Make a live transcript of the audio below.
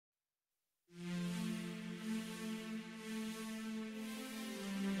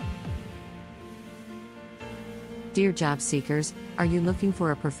Dear job seekers, are you looking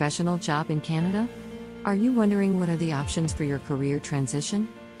for a professional job in Canada? Are you wondering what are the options for your career transition?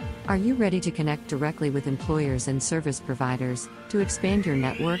 Are you ready to connect directly with employers and service providers to expand your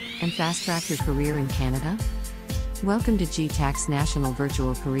network and fast-track your career in Canada? Welcome to G-TAC's National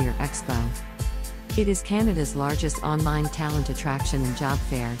Virtual Career Expo. It is Canada's largest online talent attraction and job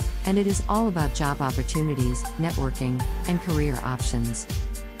fair, and it is all about job opportunities, networking, and career options.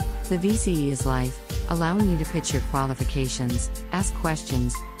 The VCE is life, allowing you to pitch your qualifications, ask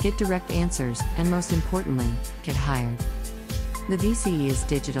questions, get direct answers, and most importantly, get hired. The VCE is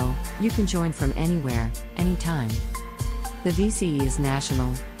digital, you can join from anywhere, anytime. The VCE is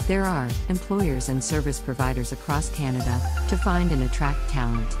national, there are employers and service providers across Canada to find and attract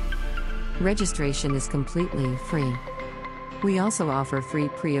talent. Registration is completely free. We also offer free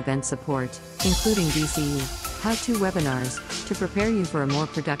pre-event support, including VCE how-to webinars, to prepare you for a more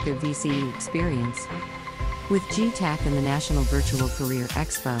productive VCE experience. With G-TAC and the National Virtual Career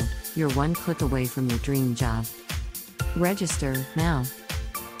Expo, you're one click away from your dream job. Register now.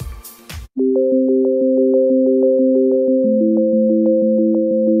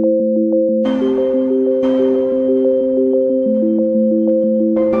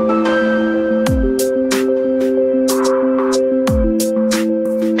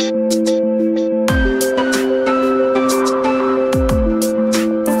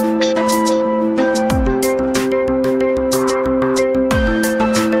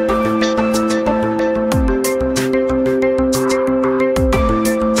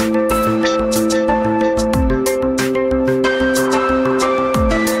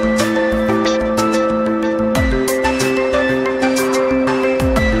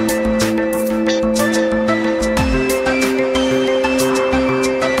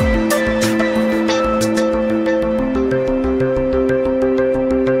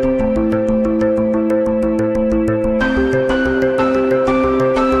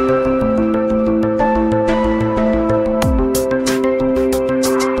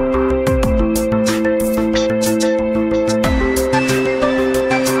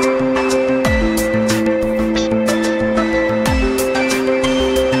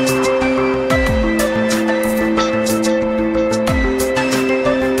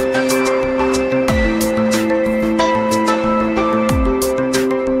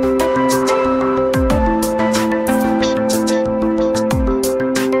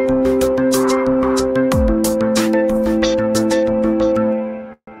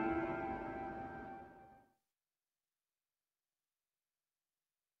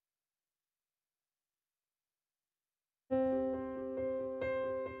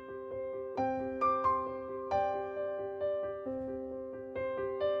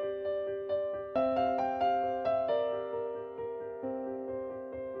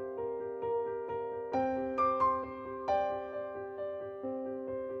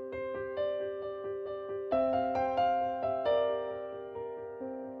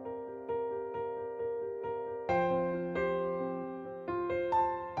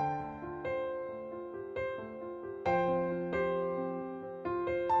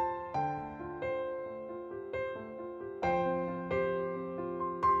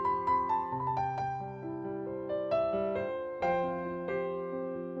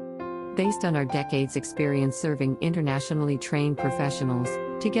 Based on our decades' experience serving internationally trained professionals,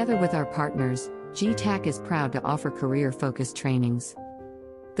 together with our partners, G-TAC is proud to offer career-focused trainings.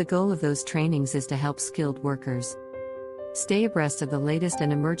 The goal of those trainings is to help skilled workers stay abreast of the latest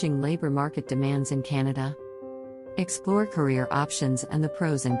and emerging labor market demands in Canada. Explore career options and the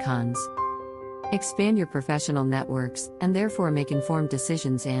pros and cons. Expand your professional networks and therefore make informed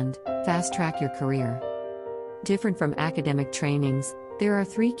decisions and fast-track your career. Different from academic trainings, there are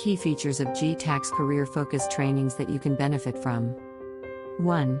 3 key features of G-TAC's career-focused trainings that you can benefit from.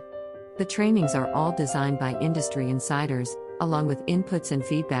 1. The trainings are all designed by industry insiders, along with inputs and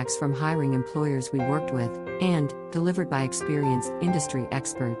feedbacks from hiring employers we worked with, and delivered by experienced industry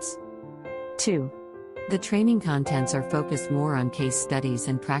experts. 2. The training contents are focused more on case studies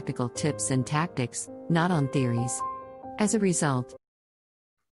and practical tips and tactics, not on theories. As a result,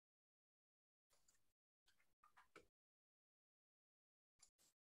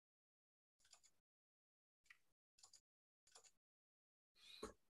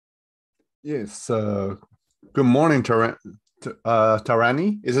 Yes. Good morning,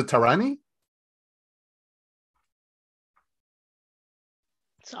 Tarani. Is it Tarani?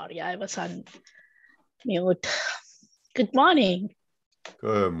 Sorry, I was on mute. Good morning.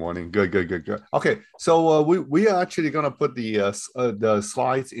 Good morning. Good. Okay, so we are actually gonna put the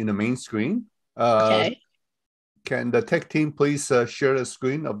slides in the main screen. Okay. Can the tech team please share the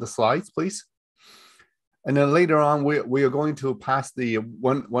screen of the slides, please? And then later on, we are going to pass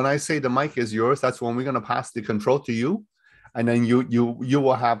when I say the mic is yours, that's when we're going to pass the control to you. And then you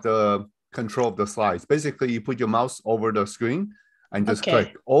will have the control of the slides. Basically, you put your mouse over the screen and just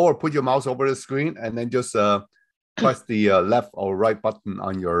click, or put your mouse over the screen and then just press the left or right button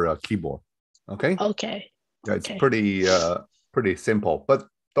on your keyboard. Okay. Okay. Yeah, it's pretty simple, but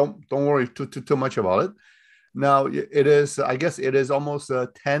don't worry too much about it. Now it is, I guess it is almost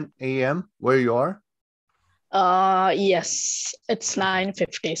 10 a.m. where you are. Yes, it's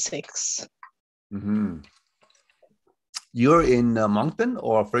 9:56. Mm-hmm. You're in Moncton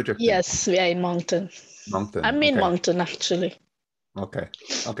or Fredericton? Yes, we are in Moncton. Moncton. I'm in Moncton, actually. Okay.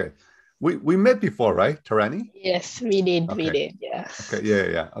 We met before, right, Tarani? Yes, we did. Okay. We did. Yeah.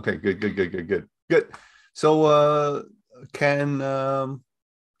 Okay. Yeah. Okay. Good. So, can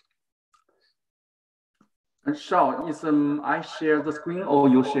Shao, is I share the screen or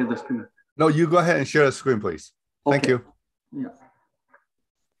you share the screen? No, you go ahead and share the screen, please. Okay. Thank you. Yeah.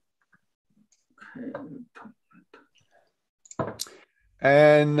 Okay.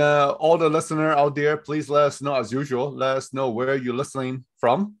 And all the listener out there, please let us know, as usual. Let us know where you're listening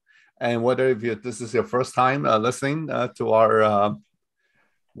from, and whether if this is your first time listening to our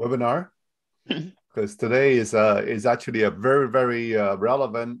webinar, because today is actually a very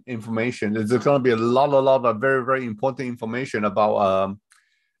relevant information. There's going to be a lot of very important information about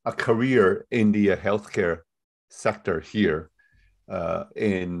a career in the healthcare sector here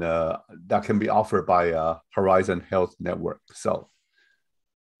that can be offered by Horizon Health Network. So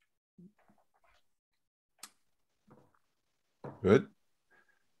good.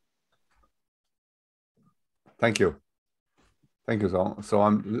 Thank you. So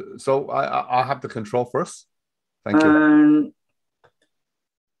I'll have the control first. Thank you.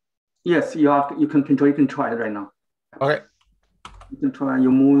 Yes, you can control. You can try it right now. Okay. You can try.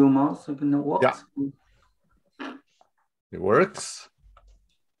 You move your mouse. It works. Yeah. It works.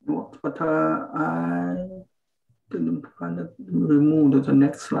 But I didn't find it. Remove the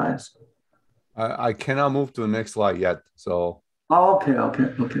next slide. I cannot move to the next slide yet. So. Oh, okay.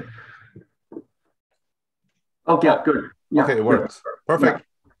 Okay, good. Yeah, okay, it works. Perfect.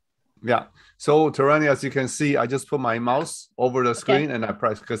 Yeah. So, Tarani, as you can see, I just put my mouse over the screen and I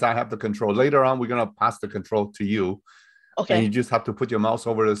press because I have the control. Later on, we're going to pass the control to you. Okay. And you just have to put your mouse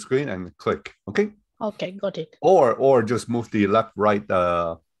over the screen and click. Okay. Okay, got it. Or just move the left, right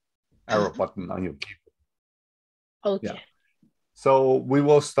arrow button on your keyboard. Okay. Yeah. So we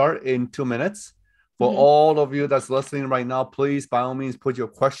will start in 2 minutes. For all of you that's listening right now, please, by all means, put your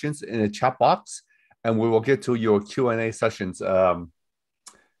questions in the chat box, and we will get to your Q&A sessions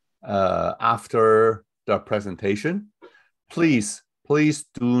after the presentation. Please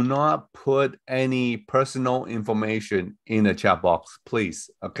do not put any personal information in the chat box, please,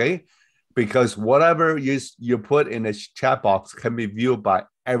 okay? Because whatever you put in the chat box can be viewed by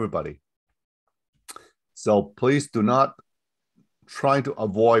everybody. So please do not try to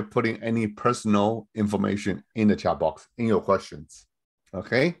avoid putting any personal information in the chat box in your questions,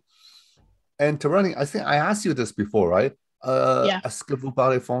 okay? And Tarani, I think I asked you this before, right? Est-ce que vous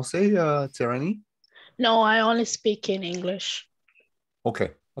parlez français, Tarani? No, I only speak in English.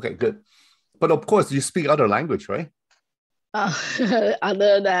 Okay, good. But of course, you speak other language, right?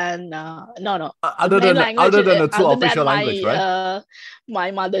 Other than no. Other than the two official language, right?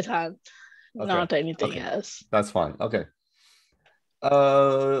 My mother tongue, okay. Not anything else. That's fine. Okay.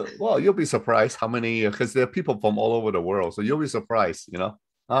 Well, you'll be surprised how many, because there are people from all over the world, so you'll be surprised,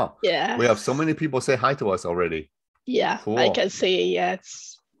 Oh, yeah. We have so many people say hi to us already. Yeah, cool. I can see,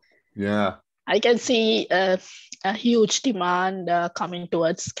 yes. Yeah. I can see a huge demand coming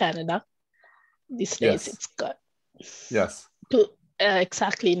towards Canada these days. It's good. Yes. To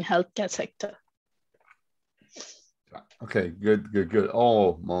exactly in healthcare sector. Okay, good.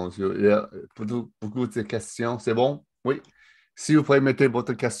 Oh, mon Dieu. Yeah. Beaucoup de questions. C'est bon? Oui. Si vous pouvez mettre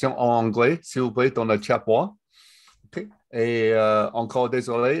votre question en anglais, s'il vous plaît, dans le chat box. OK. Et encore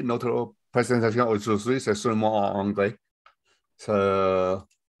désolé, notre présentation aujourd'hui, c'est seulement en anglais. So,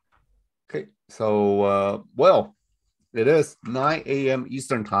 okay. So, well, it is 9 a.m.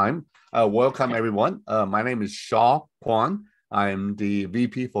 Eastern Time. Welcome, everyone. My name is Shaw Kwan. I'm the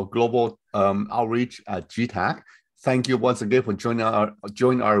VP for Global Outreach at G-TAC. Thank you once again for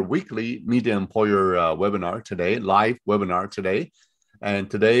joining our weekly Media Employer webinar today, live webinar today. And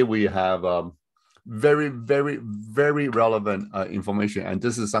today we have very relevant information. And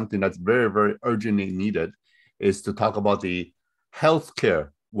this is something that's very urgently needed, is to talk about the healthcare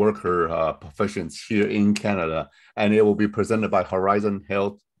worker professions here in Canada. And it will be presented by Horizon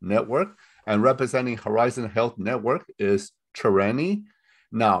Health Network. And representing Horizon Health Network is Tarani.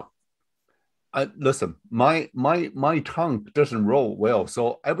 Now, Listen, my tongue doesn't roll well,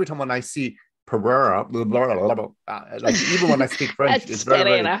 so every time when I see Pereira, blah, blah, blah, blah, like even when I speak French, it's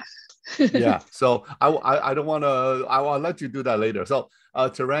very, very yeah. So I don't want to. I'll let you do that later. So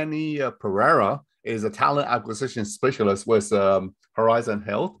Terani Pereira is a talent acquisition specialist with Horizon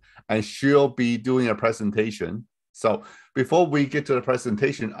Health, and she'll be doing a presentation. So before we get to the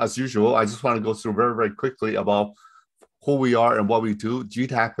presentation, as usual, I just want to go through very, very quickly about who we are and what we do.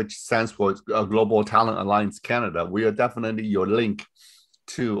 G-TAC, which stands for Global Talent Alliance Canada. We are definitely your link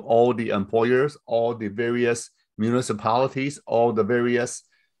to all the employers, all the various municipalities, all the various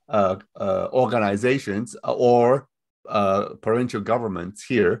organizations or provincial governments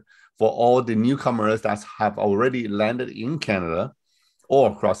here for all the newcomers that have already landed in Canada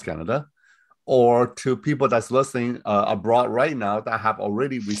or across Canada, or to people that's listening abroad right now that have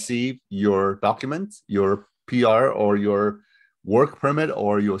already received your documents, your PR or your work permit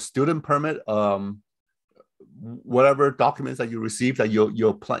or your student permit, whatever documents that you receive that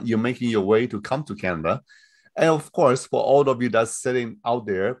you're making your way to come to Canada. And of course, for all of you that's sitting out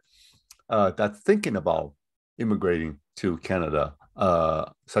there that's thinking about immigrating to Canada,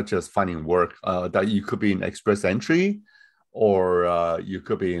 such as finding work, that you could be in express entry or you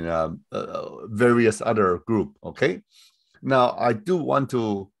could be in various other group, okay? Now, I do want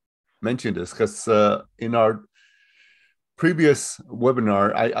to mention this because in our previous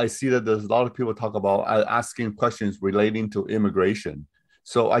webinar, I see that there's a lot of people talk about asking questions relating to immigration.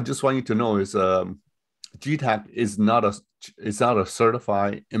 So I just want you to know is G-TAC is not a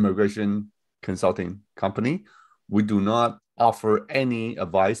certified immigration consulting company. We do not offer any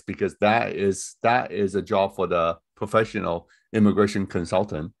advice because that is a job for the professional immigration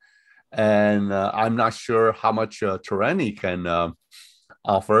consultant. And I'm not sure how much Terani can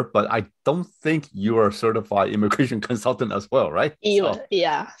offer, but I don't think you are a certified immigration consultant as well, right? So,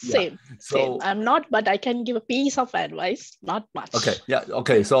 same. I'm not, but I can give a piece of advice, not much.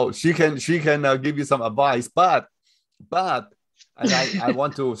 Okay. So she can give you some advice, but and I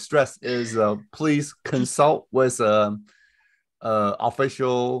want to stress is please consult with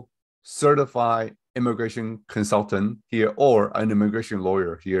official certified immigration consultant here or an immigration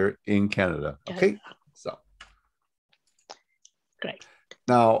lawyer here in Canada. Okay, so great.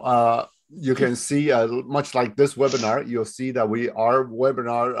 Now, you can see, much like this webinar, you'll see that our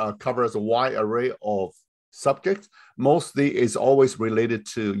webinar covers a wide array of subjects. Mostly is always related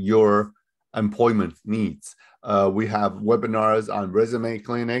to your employment needs. We have webinars on resume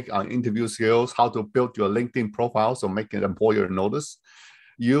clinic, on interview skills, how to build your LinkedIn profile so make an employer notice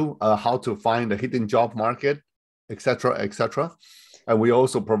you, how to find a hidden job market, etc., etc. And we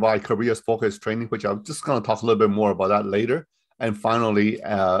also provide careers-focused training, which I'm just going to talk a little bit more about that later. And finally,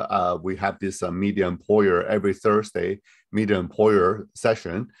 we have this media employer every Thursday media employer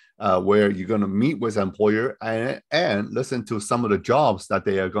session where you're going to meet with employer and listen to some of the jobs that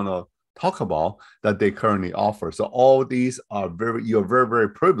they are going to talk about that they currently offer. So all these are you're very, very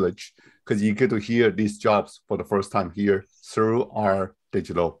privileged because you get to hear these jobs for the first time here through our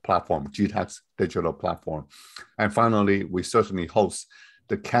digital platform, G-TAC's digital platform. And finally, we certainly host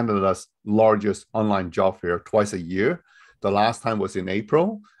the Canada's largest online job fair twice a year. The last time was in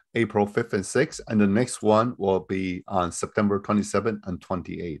April 5th and 6th, and the next one will be on September 27th and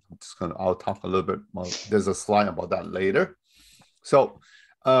 28th. I'll talk a little bit more. There's a slide about that later. So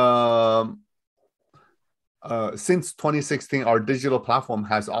since 2016, our digital platform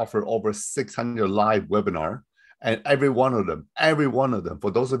has offered over 600 live webinars, and every one of them, for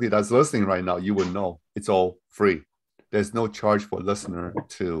those of you that's listening right now, you will know it's all free. There's no charge for listener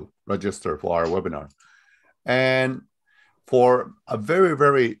to register for our webinar. And for a very,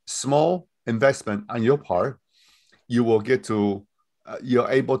 very small investment on your part, you will get to, you're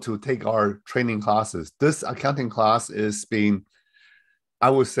able to take our training classes. This accounting class is being, I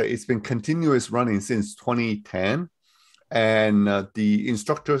would say it's been continuous running since 2010. And the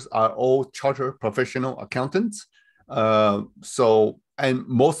instructors are all chartered professional accountants. And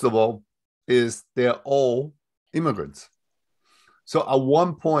most of all is they're all immigrants. So at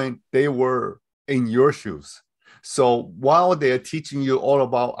one point they were in your shoes. So while they're teaching you all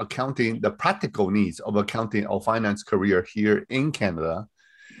about accounting, the practical needs of accounting or finance career here in Canada,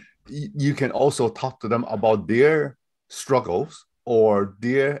 you can also talk to them about their struggles or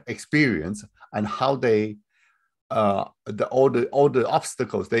their experience and how they, all the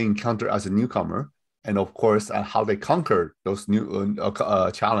obstacles they encounter as a newcomer, and of course, how they conquer those new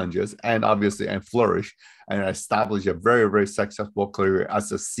challenges and obviously and flourish and establish a very, very successful career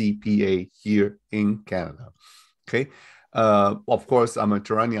as a CPA here in Canada. Okay. Of course, I'm a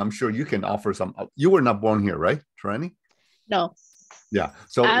Terani. I'm sure you can offer some. You were not born here, right, Terani? No. Yeah.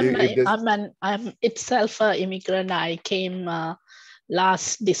 So I'm itself an immigrant. I came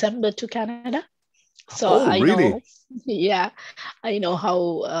last December to Canada. So I really? know, yeah, I know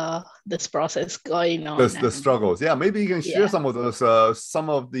how this process going on. The struggles. Yeah, maybe you can share some of those, some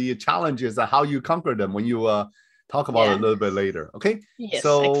of the challenges and how you conquer them when you talk about it a little bit later. Okay. Yes,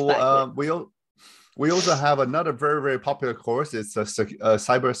 so exactly. we also have another very, very popular course. It's a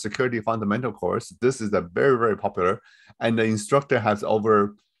cybersecurity fundamental course. This is a very, very popular, and the instructor has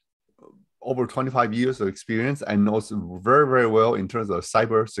over 25 years of experience and knows very, very well in terms of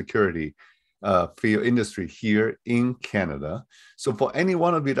cybersecurity field industry here in Canada. So for any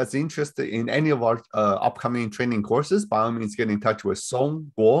one of you that's interested in any of our upcoming training courses, by all means, get in touch with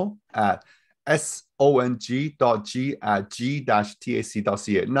Song Guo at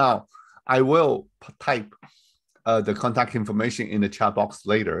song.g@g-tac.ca. Now, I will type the contact information in the chat box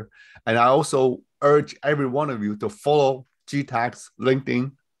later. And I also urge every one of you to follow G-TAC's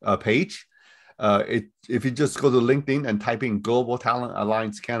LinkedIn page. If you just go to LinkedIn and type in Global Talent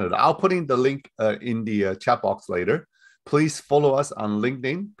Alliance Canada, I'll put in the link in the chat box later. Please follow us on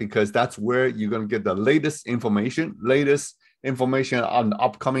LinkedIn because that's where you're going to get the latest information on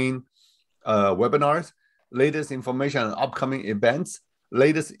upcoming webinars, latest information on upcoming events,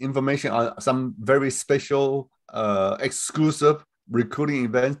 latest information on some very special exclusive recruiting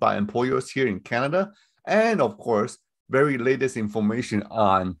events by employers here in Canada, and of course, very latest information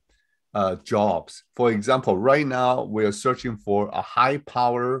on jobs. For example, right now we are searching for a high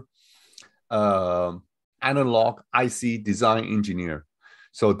power analog IC design engineer.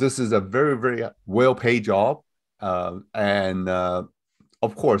 So this is a very, very well paid job. And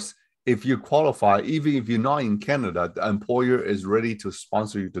of course, if you qualify, even if you're not in Canada, the employer is ready to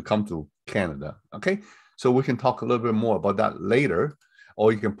sponsor you to come to Canada. Okay. So we can talk a little bit more about that later,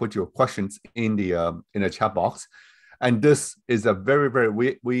 or you can put your questions in the chat box. And this is a very,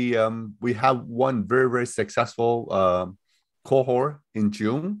 very, we have one very, very successful cohort in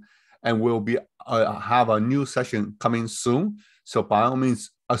June, and we'll be have a new session coming soon. So by all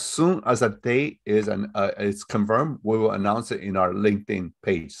means, as soon as a date is confirmed, we will announce it in our LinkedIn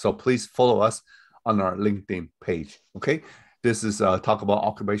page. So please follow us on our LinkedIn page. Okay, this is talk about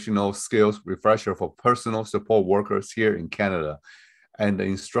occupational skills refresher for personal support workers here in Canada. And the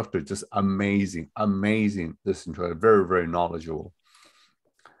instructor just amazing. This instructor, very, very knowledgeable.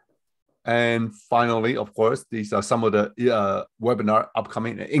 And finally, of course, these are some of the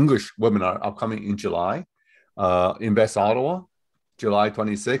English webinar upcoming in July. Invest Ottawa, July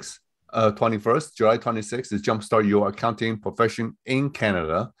 21st. July 26th is Jumpstart Your Accounting Profession in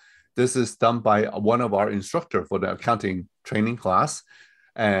Canada. This is done by one of our instructors for the accounting training class.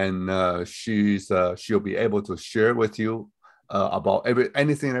 And she'll be able to share with you about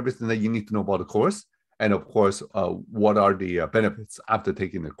anything and everything that you need to know about the course. And of course, what are the benefits after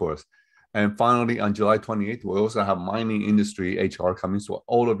taking the course. And finally, on July 28th, we also have mining industry HR coming. So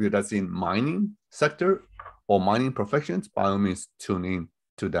all of you that's in mining sector or mining professions, by all means, tune in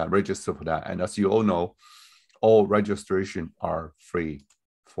to that, register for that. And as you all know, all registration are free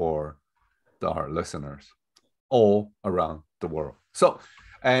for our listeners all around the world. So,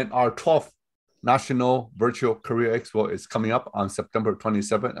 and our 12th National Virtual Career Expo is coming up on September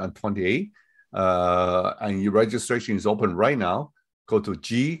 27 and 28. And your registration is open right now. Go to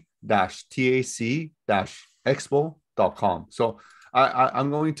g-tac-expo.com. So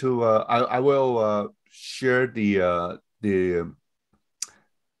I'm going to, I will share the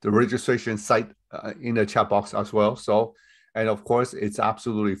registration site in the chat box as well. So, and of course, it's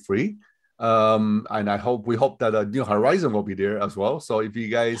absolutely free. And we hope that New Horizon will be there as well. So if you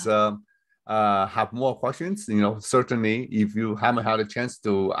guys have more questions, certainly if you haven't had a chance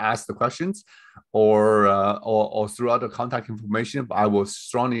to ask the questions or through other contact information, I will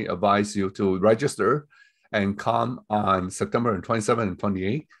strongly advise you to register and come on September 27 and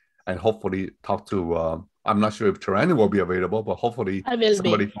 28 and hopefully talk to, I'm not sure if Tarani will be available, but hopefully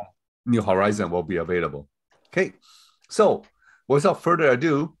somebody from New Horizon will be available. Okay, so without further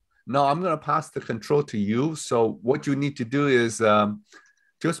ado, now I'm going to pass the control to you. So what you need to do is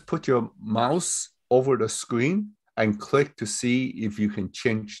just put your mouse over the screen and click to see if you can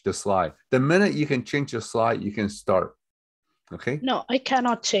change the slide. The minute you can change the slide, you can start. Okay? No, I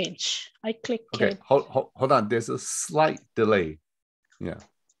cannot change. I click. Okay, hold on. There's a slight delay. Yeah.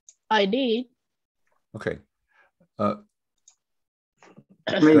 I did. Okay.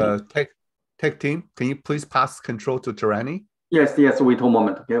 Tech team, can you please pass control to Tarani? Yes. Wait a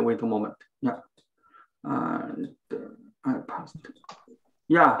moment. Okay, wait a moment. Yeah. I passed.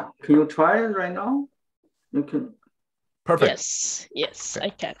 Yeah. Can you try it right now? You can. Perfect. Yes, okay. I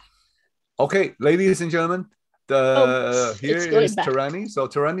can. Okay, ladies and gentlemen, Here is Tarani. So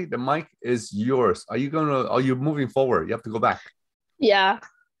Tarani, the mic is yours. Are you moving forward? You have to go back. Yeah.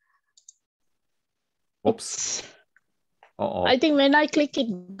 Oops. Uh-oh. I think when I click it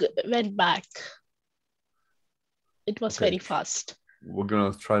went back. It was very fast. We're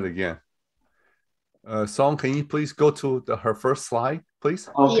gonna try it again. Song, can you please go to her first slide, please?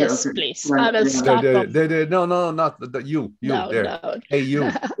 Okay, yes, please. Right. I will start. No, not you. Down, there. Down. Hey, you.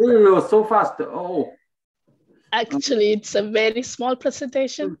 It was so fast. Oh. Actually, it's a very small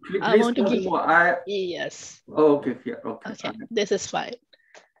presentation. Please I want to give more. Yes. Oh, okay. Yeah. Okay. This is fine.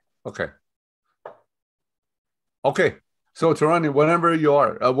 Okay. So Tarani, whenever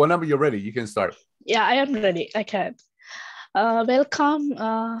you're ready, you can start. Yeah, I am ready. I can. Welcome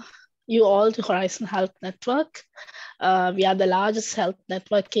you all to Horizon Health Network. We are the largest health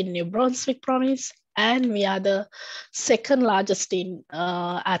network in New Brunswick province, and we are the second largest in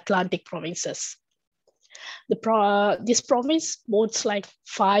Atlantic provinces. This province boasts like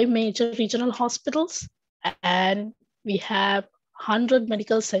 5 major regional hospitals, and we have 100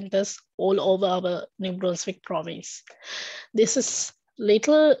 medical centers all over our New Brunswick province. This is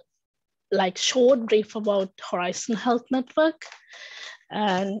little like short brief about Horizon Health Network.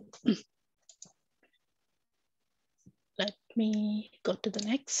 And let me go to the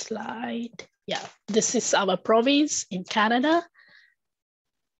next slide. Yeah, this is our province in Canada.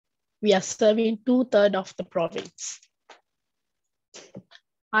 We are serving 2/3 of the province.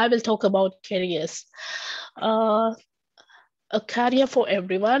 I will talk about careers. A career for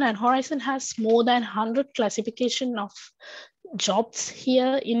everyone, and Horizon has more than 100 classification of jobs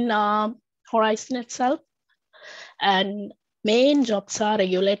here in Horizon itself. And main jobs are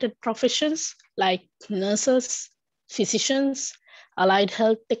regulated professions like nurses, physicians, allied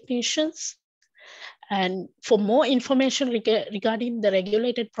health technicians. And for more information regarding the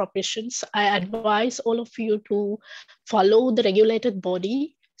regulated professions, I advise all of you to follow the regulated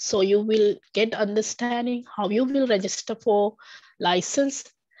body, so you will get understanding how you will register for license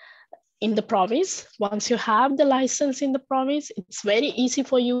in the province. Once you have the license in the province, it's very easy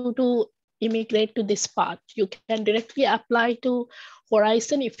for you to immigrate to this part. You can directly apply to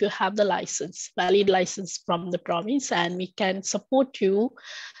Horizon if you have the license, valid license from the province, and we can support you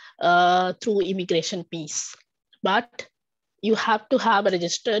through immigration piece. But you have to have a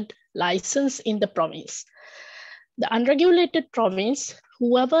registered license in the province. The unregulated province,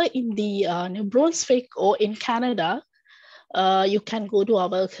 whoever in the New Brunswick or in Canada, you can go to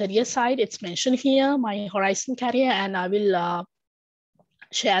our career site. It's mentioned here, my Horizon career, and I will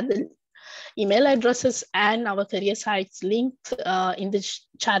share the email addresses and our career sites link in the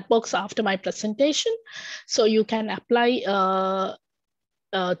chat box after my presentation. So you can apply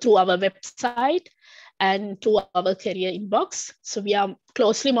through our website and through our career inbox. So we are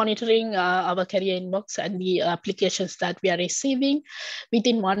closely monitoring our career inbox and the applications that we are receiving.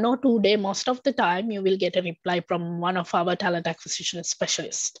 Within 1 or 2 days, most of the time, you will get a reply from one of our talent acquisition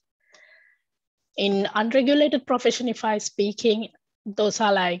specialists. In unregulated profession, if I'm speaking, those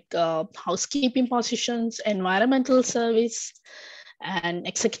are like housekeeping positions, environmental service, and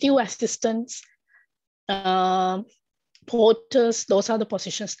executive assistants, porters. Those are the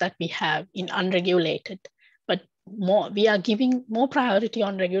positions that we have in unregulated. But we are giving more priority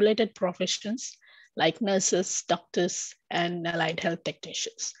on regulated professions like nurses, doctors, and allied health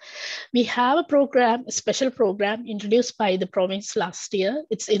technicians. We have a program, a special program introduced by the province last year.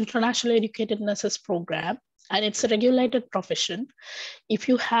 It's International Educated Nurses Program, and it's a regulated profession. If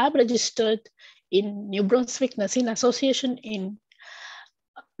you have registered in New Brunswick Nursing Association in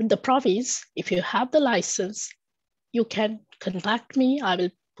the province, if you have the license, you can contact me. I will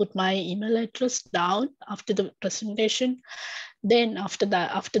put my email address down after the presentation. Then after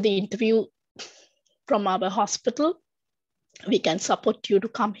the interview from our hospital, we can support you to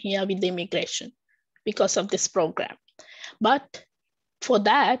come here with the immigration because of this program. But for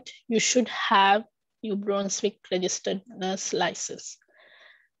that, you should have New Brunswick registered nurse license.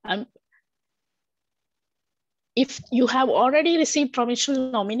 If you have already received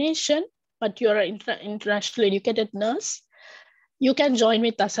provincial nomination, but you're an internationally educated nurse, you can join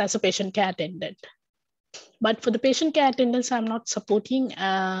with us as a patient care attendant. But for the patient care attendants, I'm not supporting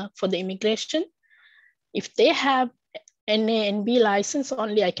for the immigration. If they have NA-NB license,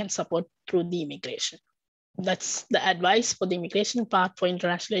 only I can support through the immigration. That's the advice for the immigration part for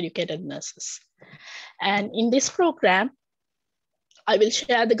internationally educated nurses. And in this program, I will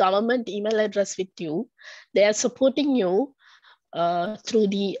share the government email address with you. They are supporting you through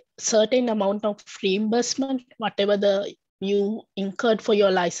the certain amount of reimbursement, whatever you incurred for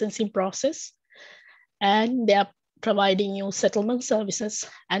your licensing process. And they are providing you settlement services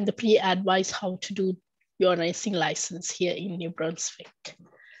and the pre-advice how to do your nursing license here in New Brunswick.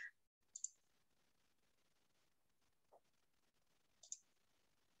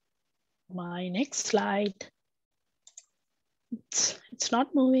 My next slide. It's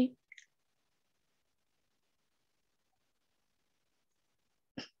not moving.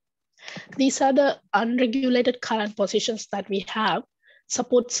 These are the unregulated current positions that we have.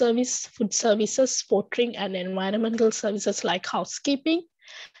 Support service, food services, portering, and environmental services like housekeeping,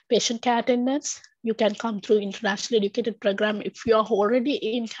 patient care attendants. You can come through internationally educated program if you are already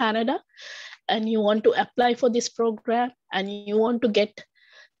in Canada and you want to apply for this program and you want to get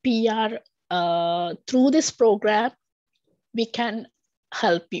PR through this program, we can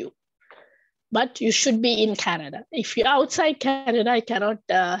help you. But you should be in Canada. If you're outside Canada, I cannot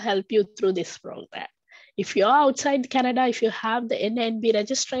help you through this program. If you're outside Canada, if you have the NNB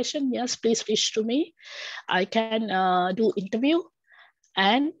registration, yes, please reach to me. I can do interview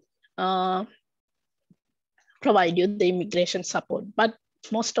and provide you the immigration support. But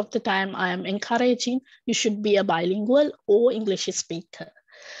most of the time I am encouraging you should be a bilingual or English speaker.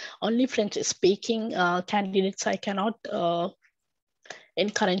 Only French speaking candidates, I cannot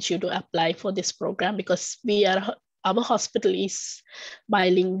encourage you to apply for this program because our hospital is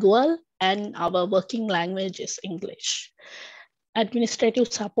bilingual and our working language is English.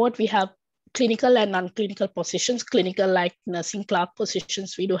 Administrative support, we have clinical and non-clinical positions. Clinical, like nursing clerk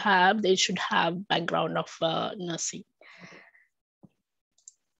positions we do have, they should have background of nursing.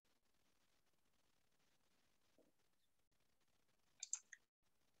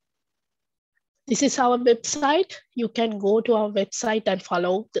 This is our website. You can go to our website and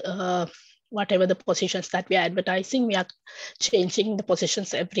follow whatever the positions that we are advertising. We are changing the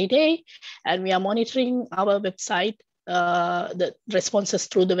positions every day and we are monitoring our website, the responses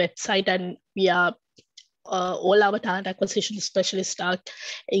through the website, and we are all our talent acquisition specialists are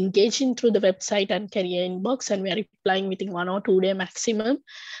engaging through the website and career inbox, and we are replying within 1 or 2 day maximum,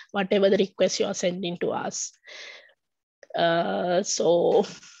 whatever the request you are sending to us. So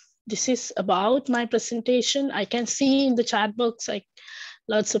this is about my presentation. I can see in the chat box, like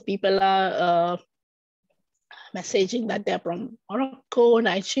lots of people are messaging that they're from Morocco,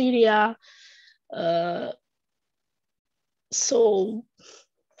 Nigeria. So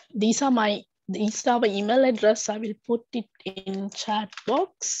these are my email address. I will put it in chat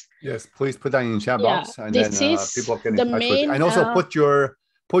box. Yes, please put that in chat box, and then people can get in touch with you. And also put your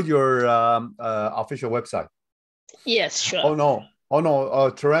official website. Yes, sure. Oh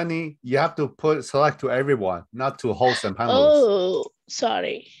no, Terani, you have to select to everyone, not to host and panelists. Oh,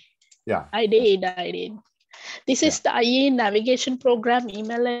 sorry. Yeah. I did. This is the IEN Navigation Program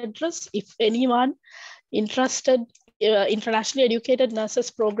email address. If anyone interested, internationally educated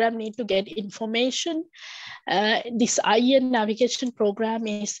nurses program need to get information. This IEN Navigation Program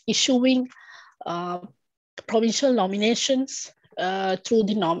is issuing provincial nominations through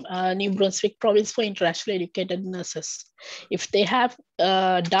the New Brunswick province for internationally educated nurses. If they have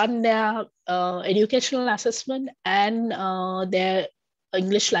done their educational assessment and their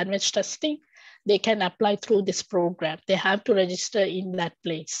English language testing, they can apply through this program. They have to register in that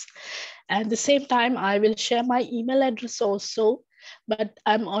place. At the same time, I will share my email address also, but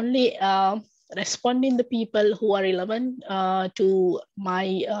I'm only responding the people who are relevant to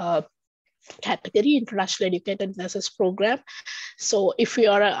my category, internationally educated nurses program. So if you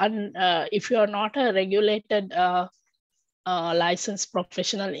are not a regulated licensed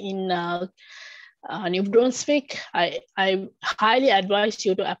professional in New Brunswick, I highly advise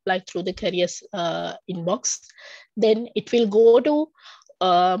you to apply through the careers inbox. Then it will go to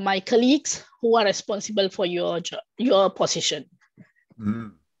my colleagues who are responsible for your position.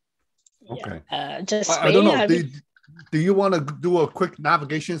 Mm. Okay. Just I don't know. Do you want to do a quick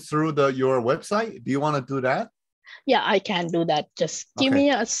navigation through your website? Do you want to do that? Yeah, I can do that. Just give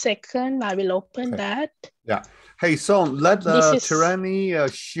me a second. I will open that. Yeah. Hey, so let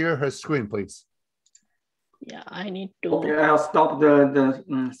Terani share her screen, please. Yeah, I need to. Okay, I'll stop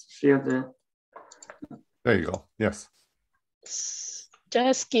the share. There you go. Yes.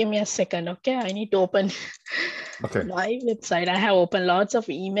 Just give me a second, okay? I need to open my website. I have opened lots of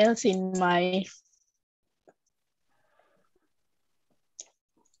emails in my.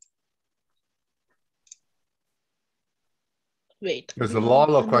 Wait. There's a lot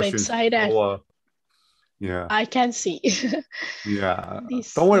of questions. Yeah. I can see. Yeah.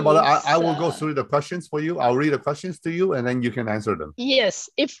 Don't worry about it. I will go through the questions for you. I'll read the questions to you and then you can answer them. Yes.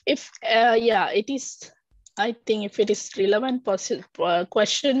 If it is, I think if it is relevant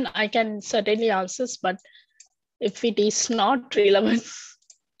question, I can certainly answer, but if it is not relevant.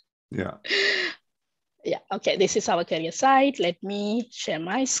 Yeah. Yeah. Okay. This is our career site. Let me share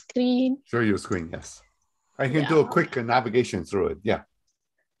my screen. Share your screen. Yes. I can do a quick navigation through it. Yeah.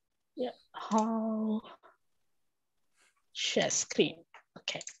 Yeah. How share screen.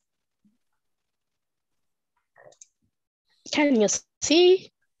 Okay. Can you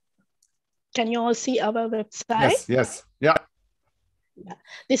see? Can you all see our website? Yes. Yeah. Yeah.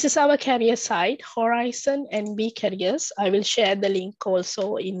 This is our career site, Horizon NB Careers. I will share the link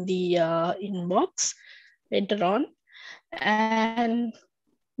also in the inbox later on. And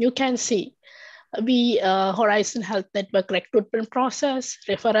you can see we Horizon Health Network recruitment process,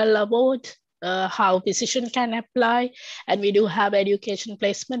 referral award, how physician can apply, and we do have education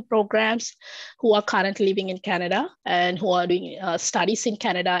placement programs who are currently living in Canada and who are doing studies in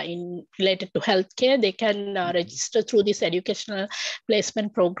Canada in related to healthcare. They can register through this educational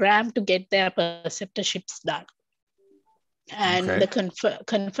placement program to get their preceptorships done. And the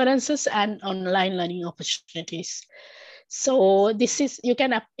conferences and online learning opportunities. So this is, you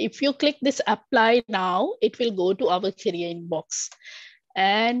can, if you click this apply now, it will go to our career inbox.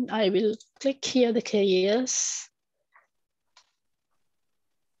 And I will click here the careers.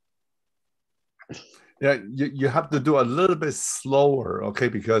 Yeah, you have to do a little bit slower, okay?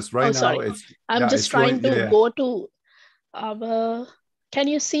 Because right now it's... I'm just trying to go to our, can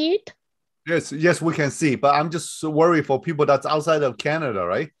you see it? Yes, we can see, but I'm just worried for people that's outside of Canada,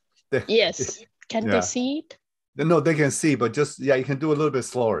 right? Yes, can they see it? No, they can see, but just, you can do a little bit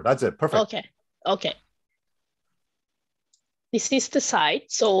slower. That's it, perfect. Okay. This is the site.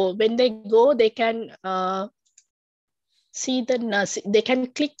 So when they go, they can see the nursing. They can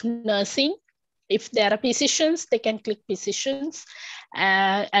click nursing. If there are physicians, they can click physicians.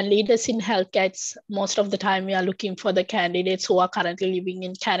 And leaders in healthcare, most of the time we are looking for the candidates who are currently living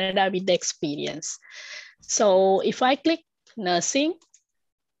in Canada with the experience. So if I click nursing,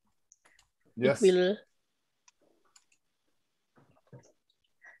 it will...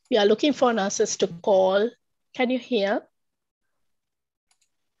 We are looking for nurses to call. Can you hear?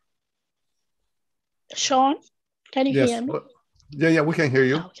 Sean, can you hear me? Yeah, we can hear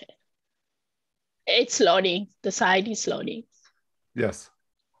you. Okay. It's loading. The site is loading. Yes.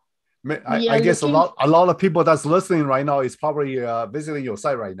 I guess a lot of people that's listening right now is probably visiting your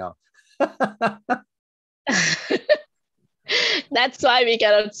site right now. That's why we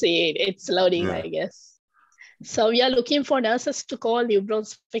cannot see it. It's loading, I guess. So we are looking for nurses to call New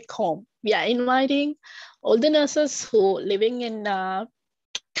Brunswick home. We are inviting all the nurses who living in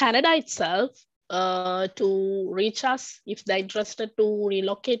Canada itself to reach us if they're interested to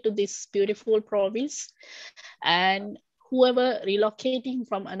relocate to this beautiful province. And whoever relocating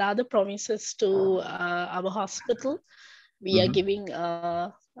from another provinces to our hospital, we are giving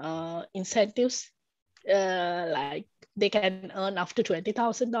incentives, like they can earn up to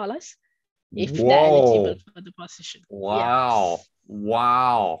 $20,000 if they're eligible for the position. Wow. Yes.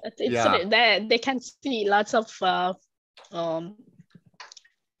 Wow. They can see lots of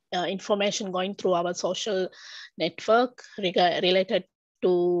information going through our social network related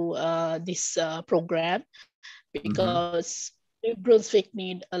to this program, because New Brunswick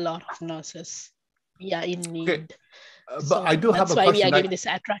need a lot of nurses. We are in need. Okay. But I do have a question. That's why we are giving this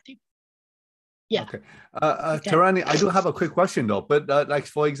attractive. Yeah. Okay. Tarani, I do have a quick question though. But like,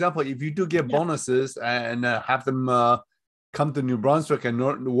 for example, if you do get bonuses and have them come to New Brunswick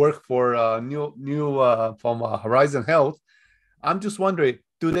and work for new from Horizon Health, I'm just wondering,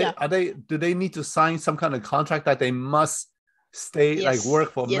 do they need to sign some kind of contract that they must stay like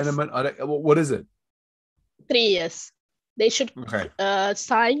work for minimum? What is it? 3 years. They should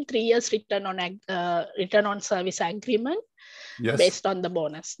sign 3 years return on service agreement based on the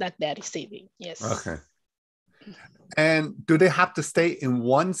bonus that they're receiving. Yes. Okay. And do they have to stay in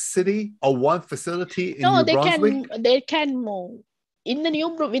one city or one facility in New Brunswick? They can move. Within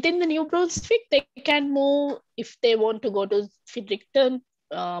the New Brunswick, they can move if they want to go to Fredericton,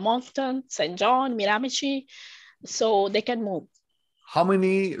 Moncton, St. John, Miramichi. So they can move. How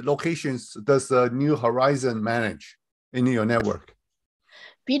many locations does the New Horizon manage in your network?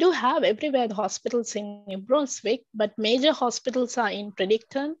 We do have everywhere the hospitals in New Brunswick, but major hospitals are in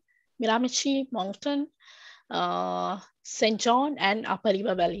Fredericton, Miramichi, Moncton, St. John, and Upper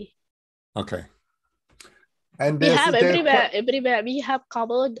River Valley. Okay. And we have everywhere. We have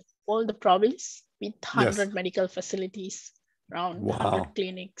covered all the province with 100 medical facilities, around 100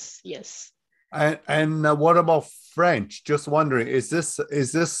 clinics. Yes. And what about French? Just wondering, is this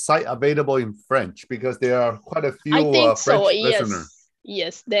site available in French? Because there are quite a few French listeners.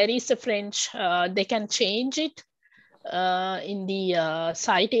 Yes, there is a French. They can change it in the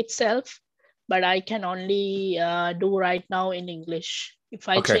site itself, but I can only do right now in English. If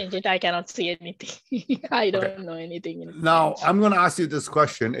I change it, I cannot see anything. I don't know anything in Now, French. I'm going to ask you this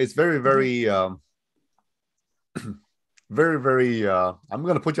question. It's very, very very, very, I'm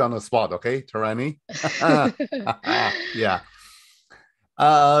going to put you on the spot, okay, Tarani? Yeah.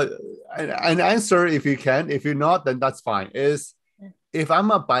 An answer, if you can. If you're not, then that's fine. Is if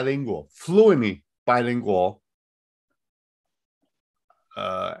I'm a bilingual, fluently bilingual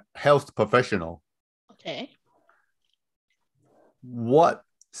health professional, Okay. what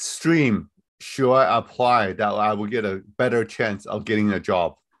stream should I apply that I will get a better chance of getting a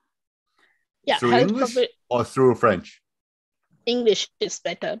job? Yeah, Through English or through French? English is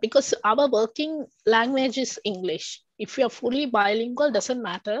better because our working language is English. If you're fully bilingual, doesn't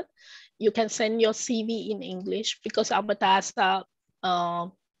matter. You can send your CV in English because our tasks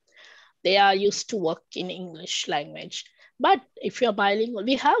are, they are used to work in English language. But if you're bilingual,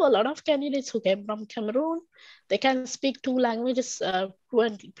 we have a lot of candidates who came from Cameroon. They can speak two languages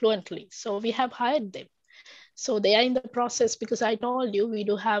fluently. So we have hired them. So they are in the process because I told you we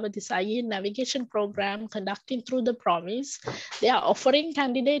do have this IEN Navigation program conducting through the province. They are offering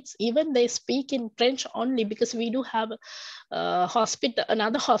candidates, even they speak in French only because we do have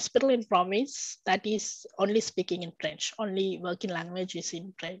another hospital in province that is only speaking in French, only working language is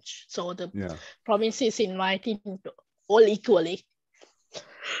in French. So the province is inviting all equally.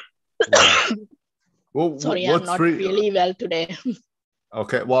 Yeah. Well, sorry, I'm not really well today.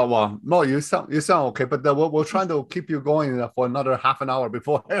 Okay, well, no, you sound okay, but we're trying to keep you going for another half an hour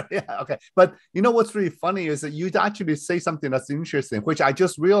before. Yeah, okay. But you know what's really funny is that you actually say something that's interesting, which I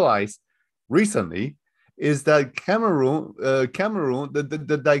just realized recently, is that Cameroon,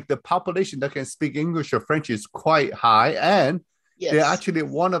 the population that can speak English or French is quite high, and they're actually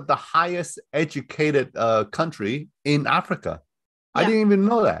one of the highest educated country in Africa. I didn't even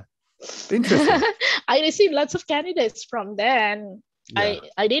know that. Interesting. I received lots of candidates from there, and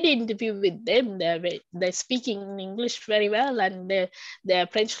I did interview with them. They're speaking English very well, and their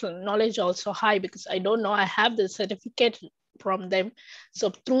French knowledge also high because I don't know, I have the certificate from them.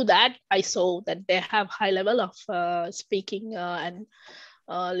 So through that, I saw that they have high level of speaking and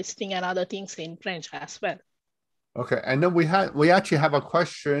listening and other things in French as well. Okay, and then we actually have a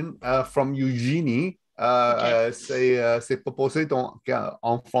question from Eugenie. C'est proposé donc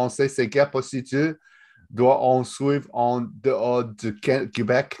en français, c'est quelle procédure doit-on suivre en dehors du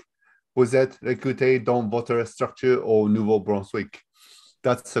Québec? Vous êtes recruté dans votre structure au Nouveau-Brunswick.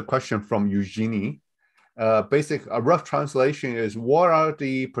 That's a question from Eugenie. A rough translation is, what are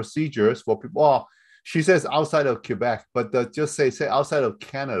the procedures for people? Well, she says outside of Quebec, but just say outside of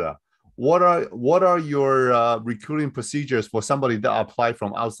Canada. What are your recruiting procedures for somebody that applied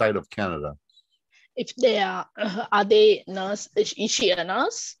from outside of Canada? If they are they nurse? Is she a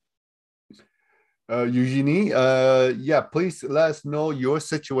nurse? Eugenie, please let us know your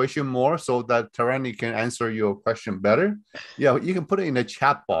situation more so that Tarani can answer your question better. Yeah, you can put it in the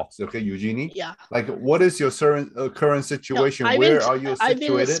chat box, okay, Eugenie? Yeah. Like, what is your current situation? Where are you situated?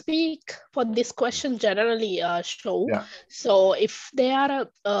 I will speak for this question generally, Show. Yeah. So if they are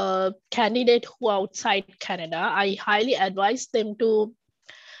a candidate who are outside Canada, I highly advise them to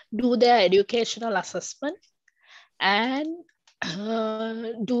do their educational assessment and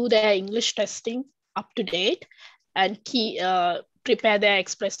do their English testing up to date, and prepare their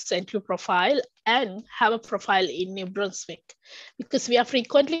express entry profile and have a profile in New Brunswick, because we are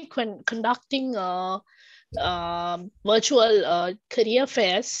frequently conducting virtual career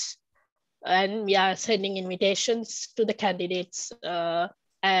fairs, and we are sending invitations to the candidates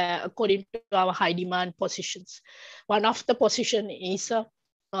according to our high demand positions. One of the position is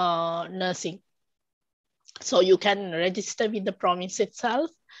nursing. So you can register with the province itself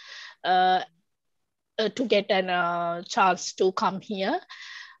to get a chance to come here.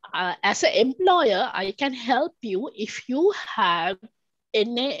 As an employer, I can help you if you have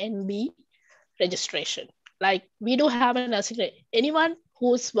NANB registration. Like we do have a nursing. Anyone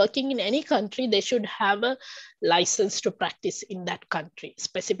who's working in any country, they should have a license to practice in that country,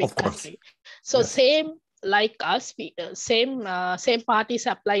 specific country. So same like us, same parties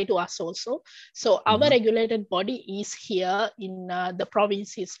apply to us also. So our regulated body is here in the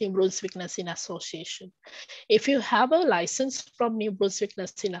province is New Brunswick Nursing Association. If you have a license from New Brunswick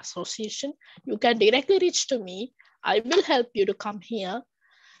Nursing Association, you can directly reach to me. I will help you to come here,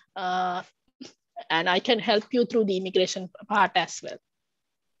 and I can help you through the immigration part as well.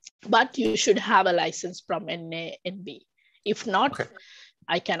 But you should have a license from NANB. If not,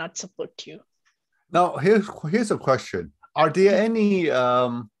 I cannot support you. Now, here's a question. Are there any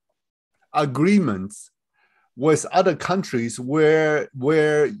agreements with other countries where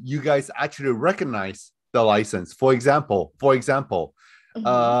you guys actually recognize the license? For example,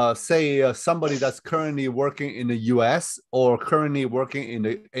 say somebody that's currently working in the US or currently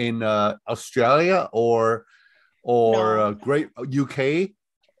working in Australia or or No. Great UK?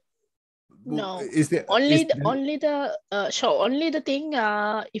 No, Is there only the thing,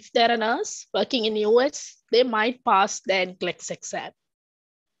 if they're a nurse working in US, they might pass the NCLEX exam.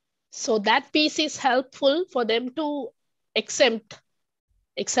 So that piece is helpful for them to exempt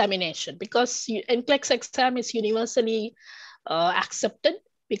examination, because NCLEX exam is universally accepted.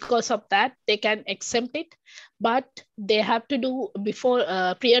 Because of that, they can exempt it, but they have to do before,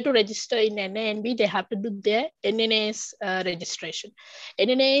 prior to register in NANB, they have to do their NNAS registration.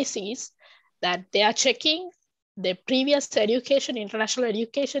 NNAS is that they are checking the previous education, international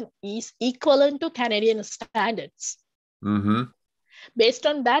education is equivalent to Canadian standards. Mm-hmm. Based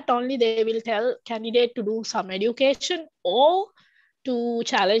on that only, they will tell candidate to do some education or to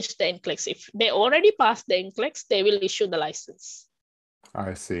challenge the NCLEX. If they already passed the NCLEX, they will issue the license.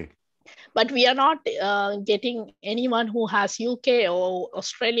 I see. But we are not getting anyone who has UK or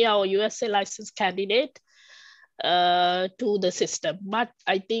Australia or USA license candidate to the system. But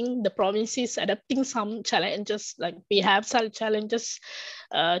I think the province is adapting some challenges, like we have some challenges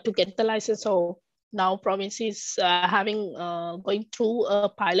to get the license. So now province is going through a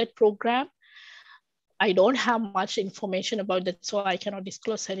pilot program. I don't have much information about that, so I cannot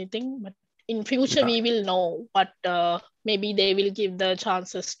disclose anything. But in future, we will know what maybe they will give the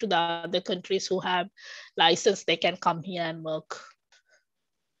chances to the other countries who have license. They can come here and work.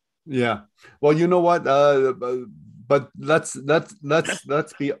 Yeah. Well, you know what? But let's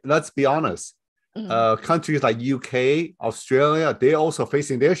be honest. Countries like UK, Australia, they're also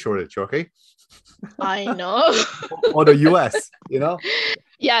facing their shortage. Okay. I know. Or the US, you know.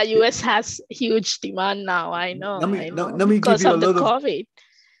 Yeah, US has huge demand now. I know. Let me because give you of a little. The COVID.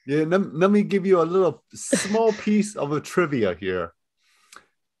 Yeah, let me give you a little small piece of a trivia here.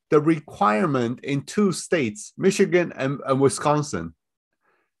 The requirement in 2 states, Michigan and Wisconsin,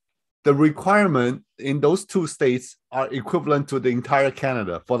 the requirement in those 2 states are equivalent to the entire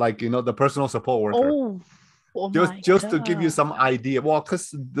Canada for, like, you know, the personal support worker. Just to give you some idea. Well, because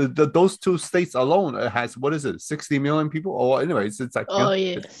those 2 states alone has, what is it, 60 million people? Or anyways, it's like,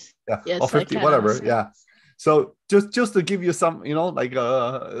 yes. Or 50, whatever. Understand. Yeah. So just to give you some, you know, like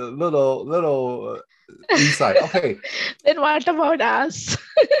a little insight. Okay. Then what about us?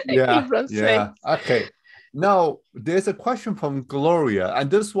 Yeah. Okay. Now there's a question from Gloria, and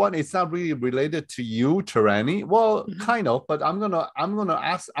this one is not really related to you, Tarani. Well, kind of, but I'm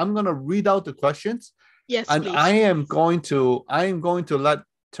gonna read out the questions. Yes, and please. I am going to let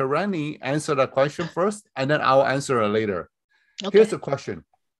Tarani answer that question first, and then I'll answer it later. Okay. Here's a question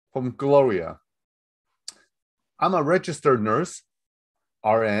from Gloria. I'm a registered nurse,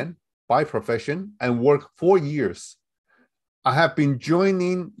 RN, by profession, and work 4 years. I have been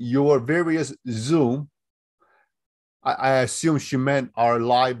joining your various Zoom. I assume she meant our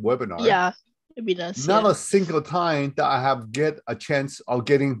live webinar. Yeah, webinars. Not a single time that I have get a chance of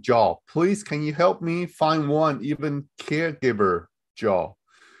getting job. Please, can you help me find one, even caregiver job?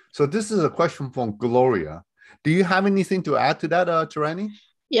 So this is a question from Gloria. Do you have anything to add to that, Tarani?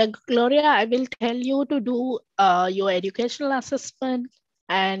 Yeah, Gloria, I will tell you to do your educational assessment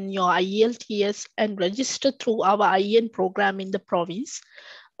and your IELTS and register through our IEN program in the province.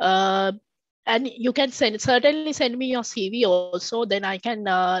 And you can certainly send me your CV also, then I can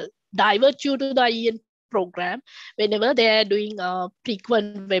divert you to the IEN program. Whenever they are doing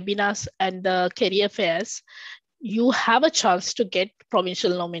frequent webinars and career fairs, you have a chance to get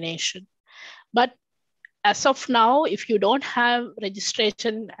provincial nomination. But as of now, if you don't have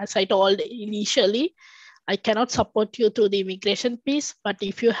registration, as I told initially, I cannot support you through the immigration piece. But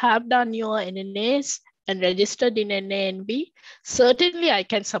if you have done your NNAs and registered in NANB, certainly I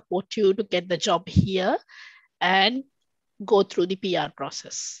can support you to get the job here and go through the PR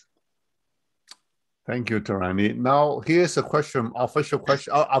process. Thank you, Tarani. Now, here's a official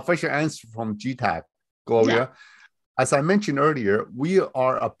answer from G-TAC, Gloria. Yeah. As I mentioned earlier, we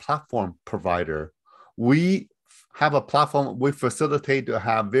are a platform provider. We have a platform. We facilitate to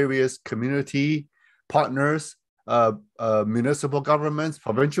have various community partners, municipal governments,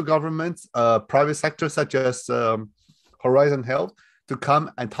 provincial governments, private sector such as Horizon Health to come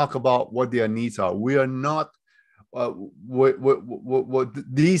and talk about what their needs are. We are not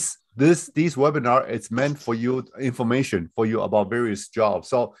these webinar. It's meant for you, information for you about various jobs.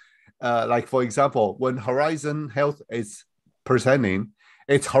 So, like for example, when Horizon Health is presenting,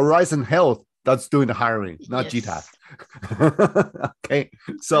 it's Horizon Health that's doing the hiring, not G-TAC. Okay,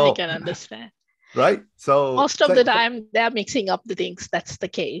 so I can understand. Right, so most of the time they're mixing up the things. That's the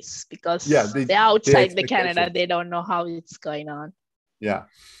case because they're outside the Canada. They don't know how it's going on. Yeah.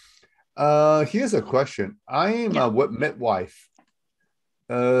 Here's a question. I'm a midwife.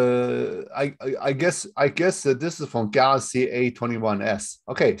 I guess this is from Galaxy A21s.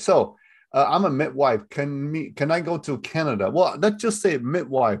 Okay, so I'm a midwife. Can I go to Canada? Well, let's just say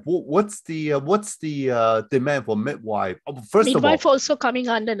midwife. What's the demand for midwife? First of all, Midwife also coming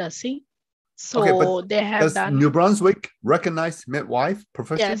under nursing. okay, but So they have does done. New Brunswick recognize midwife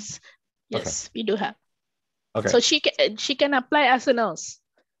profession? Yes, we do have. Okay. So she can apply as a nurse.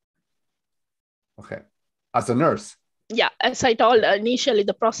 Okay, as a nurse. Yeah, as I told initially,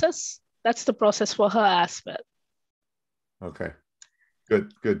 that's the process for her as well. Okay,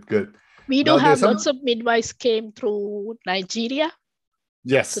 good. We Now, do have there's some- lots of midwives came through Nigeria.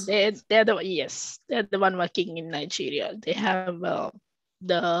 Yes. So they're the one working in Nigeria. They have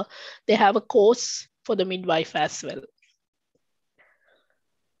a course for the midwife as well.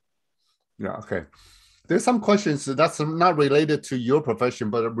 Yeah. Okay. There's some questions that's not related to your profession,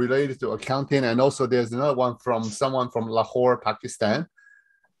 but related to accounting. And also there's another one from someone from Lahore, Pakistan.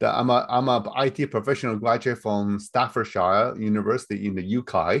 That I'm a IT professional graduate from Staffordshire University in the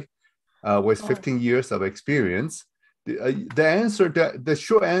UK with 15 years of experience. The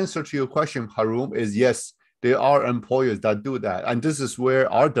short answer to your question, Haroon, is yes, there are employers that do that. And this is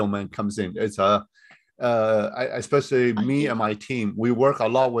where our domain comes in. It's especially me and my team, we work a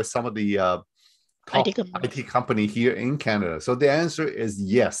lot with some of the top IT company here in Canada. So the answer is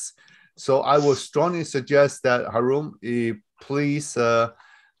yes. So I would strongly suggest that Haroon, please, I'm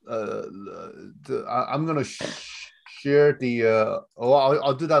going to share the,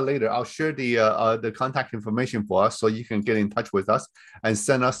 I'll do that later. I'll share the contact information for us so you can get in touch with us and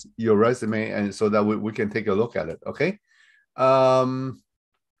send us your resume and so that we can take a look at it. Okay.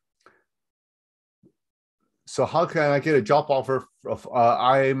 So how can I get a job offer?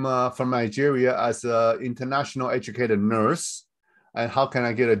 I'm from Nigeria as an international educated nurse. And how can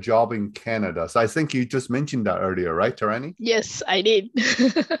I get a job in Canada? So I think you just mentioned that earlier, right, Tarani? Yes, I did.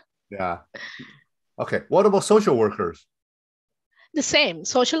 Yeah. Okay. What about social workers? The same.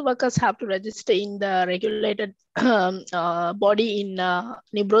 Social workers have to register in the regulated body in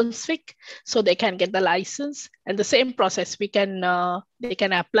New Brunswick, so they can get the license. And the same process, they can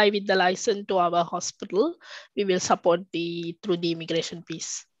apply with the license to our hospital. We will support through the immigration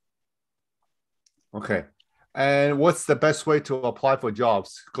piece. Okay. And what's the best way to apply for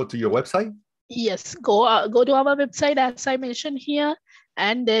jobs? Go to your website? Yes, go to our website, as I mentioned here,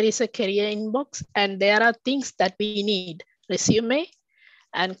 and there is a career inbox, and there are things that we need: resume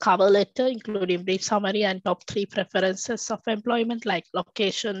and cover letter, including brief summary and top 3 preferences of employment, like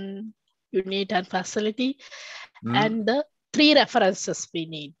location, unit, and facility, and the 3 references we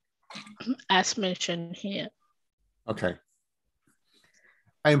need, as mentioned here. Okay.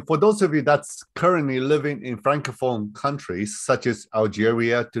 And for those of you that's currently living in Francophone countries, such as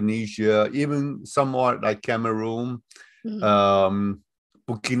Algeria, Tunisia, even somewhat like Cameroon, Burkina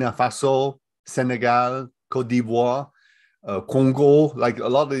Faso, Senegal, Cote d'Ivoire, Congo, like a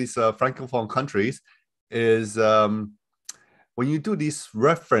lot of these Francophone countries, is when you do these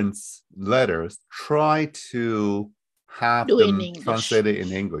reference letters, try to have them translated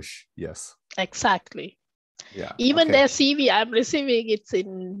in English. Yes. Exactly. Yeah. Even their CV, I'm receiving it's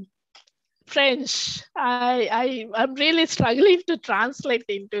in French. I'm really struggling to translate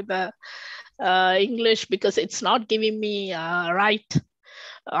into the English because it's not giving me right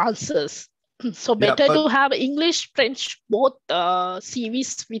answers. So better to have English, French, both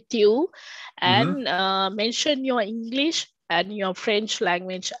CVs with you, and mention your English and your French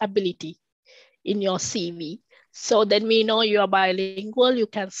language ability in your CV. So then we know you are bilingual, you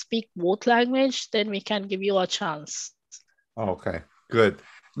can speak both language, then we can give you a chance. Okay, good.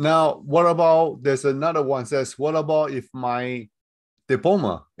 Now, what about, there's another one says, what about if my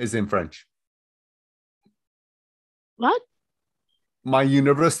diploma is in French? What? My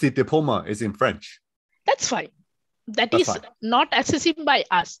university diploma is in French. That's fine. That's fine. Not assessing by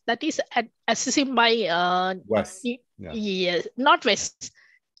us. That is assessing by West. Yeah, not West.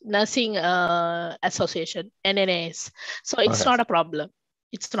 Nursing Association, NNAS. So it's not a problem.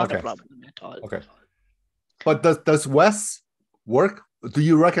 It's not a problem at all. Okay. But does West work? Do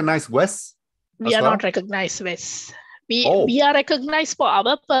you recognize West? We are not recognized West. We are recognized for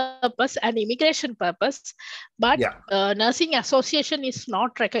our purpose and immigration purpose, but Nursing Association is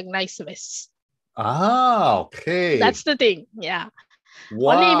not recognized West. Ah, okay. That's the thing. Yeah.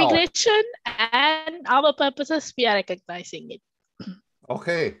 Wow. Only immigration and our purposes, we are recognizing it.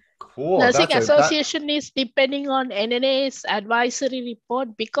 Okay, cool. Nursing Association is depending on NNA's advisory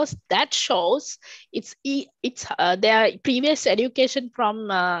report because that shows their previous education from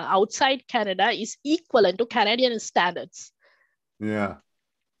outside Canada is equivalent to Canadian standards. Yeah.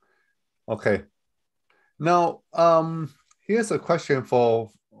 Okay. Now, here's a question for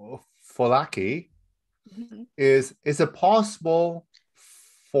Folaki Mhm. is it possible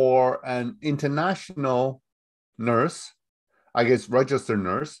for an international nurse, I guess registered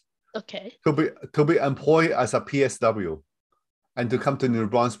nurse, Okay. to be employed as a PSW and to come to New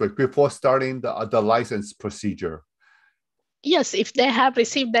Brunswick before starting the license procedure? Yes, if they have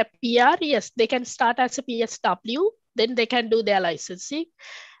received their PR, yes, they can start as a PSW, then they can do their licensing,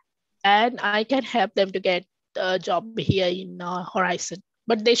 and I can help them to get a job here in Horizon.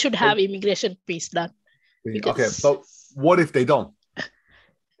 But they should have immigration piece done, Okay, because but what if they don't?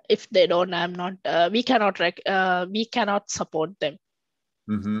 if they don't, I'm not. We cannot support them.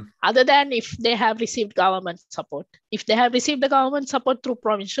 Mm-hmm. Other than if they have received government support. If they have received the government support through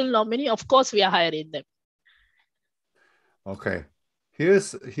provincial nominee, of course we are hiring them. Okay,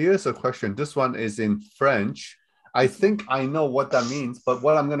 here's a question. This one is in French. I think I know what that means, but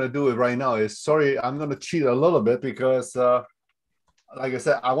what I'm going to do right now is, sorry, I'm going to cheat a little bit because, like I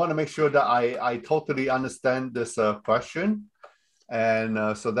said, I want to make sure that I totally understand this question.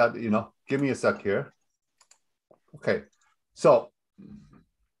 And so that, give me a sec here. Okay, so,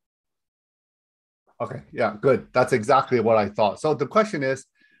 okay, yeah, good. That's exactly what I thought. So the question is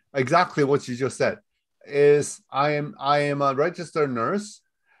exactly what you just said. I am a registered nurse.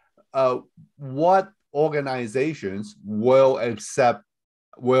 What organizations will accept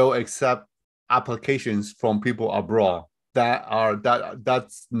applications from people abroad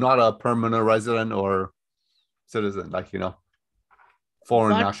that's not a permanent resident or citizen, like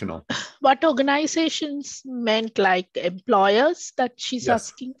foreign national? What organizations meant, like employers that she's Yes.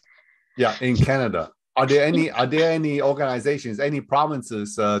 asking? Yeah, in Canada. Are there any organizations, any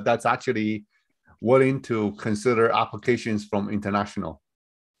provinces that's actually willing to consider applications from international?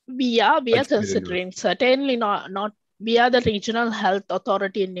 We are educated nurse? considering, certainly not. We are the regional health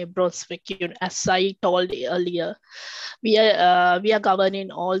authority in New Brunswick. As I told earlier, we are governing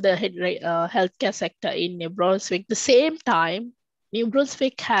all the healthcare sector in New Brunswick. The same time, New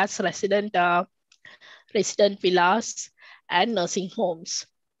Brunswick has resident villas and nursing homes.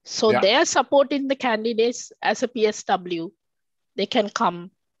 So they are supporting the candidates as a PSW. They can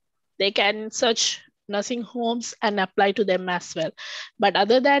come, they can search nursing homes and apply to them as well. But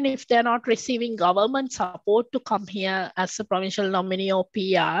other than if they're not receiving government support to come here as a provincial nominee or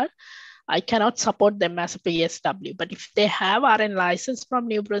PR, I cannot support them as a PSW. But if they have RN license from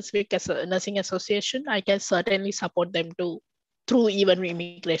New Brunswick as a nursing association, I can certainly support them through even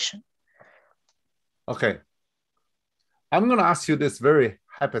immigration. Okay. I'm going to ask you this very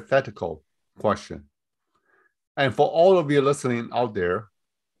hypothetical question. And for all of you listening out there,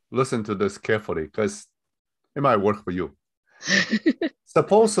 listen to this carefully because it might work for you.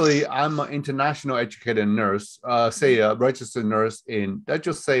 Supposedly, I'm an international educated nurse, say a registered nurse in, let's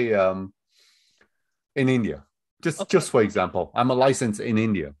just say in India. Just for example, I'm a licensed in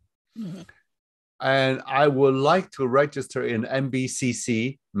India. Mm-hmm. And I would like to register in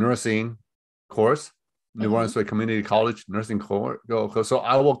MBCC nursing course, New Brunswick Community College nursing course. So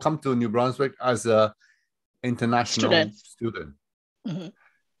I will come to New Brunswick as a international student. Mm-hmm.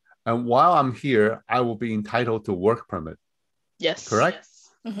 And while I'm here, I will be entitled to work permit. Yes. Correct? Yes.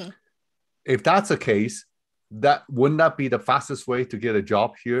 Mm-hmm. If that's the case, wouldn't that be the fastest way to get a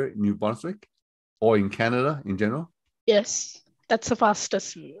job here in New Brunswick or in Canada in general? Yes, that's the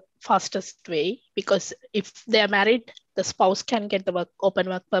fastest way, because if they're married, the spouse can get the open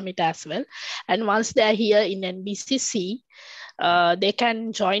work permit as well. And once they're here in NBCC, they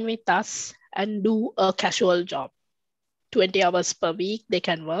can join with us and do a casual job. 20 hours per week they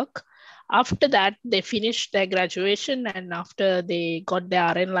can work. After that, they finish their graduation, and after they got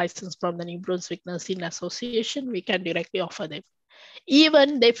their RN license from the New Brunswick Nursing Association, we can directly offer them.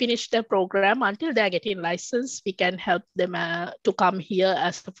 Even they finish their program until they're getting licensed, we can help them to come here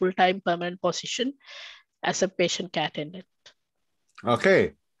as a full-time permanent position as a patient care attendant.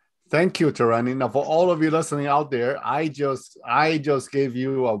 Okay. Thank you, Tarani. Now, for all of you listening out there, I just gave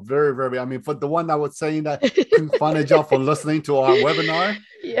you a very, for the one that was saying that couldn't find a job for listening to our webinar,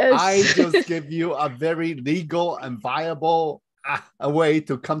 yes. I just give you a very legal and viable a way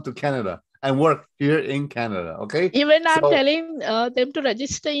to come to Canada and work here in Canada, okay? Even I'm telling them to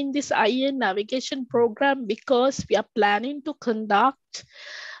register in this IEN Navigation program, because we are planning to conduct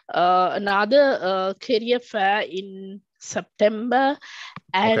another career fair in September,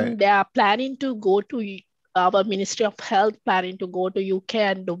 and they are planning to go to our Ministry of Health, planning to go to UK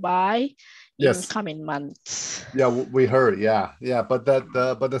and Dubai in coming months. Yeah, we heard. Yeah, but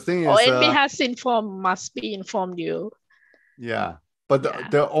the thing is, ONB must be informed you. Yeah, but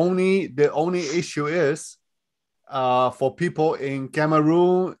the only issue is for people in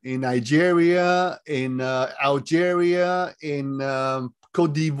Cameroon, in Nigeria, in Algeria, in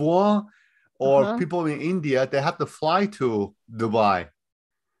Côte d'Ivoire or Uh-huh. people in India, they have to fly to Dubai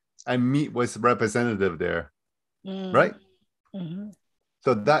and meet with representative there, right? Mhm.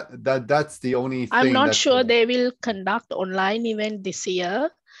 So that's the only thing. I'm not that's sure they will conduct online event this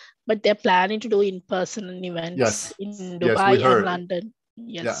year, but they're planning to do in-person events in Yes, we Dubai and heard. London.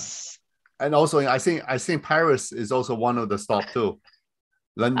 Yeah. Yes. And also, I think Paris is also one of the stop too.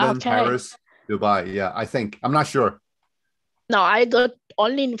 London, Okay. Paris, Dubai. Yeah, I think. I'm not sure. No, I got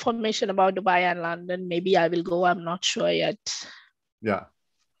only information about Dubai and London. Maybe I will go. I'm not sure yet. Yeah.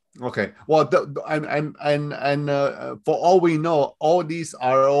 Okay. Well, for all we know, all these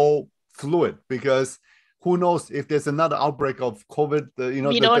are all fluid because who knows if there's another outbreak of COVID?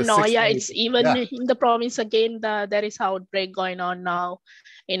 We don't know. Yeah, 6 it's even in the province again. There is outbreak going on now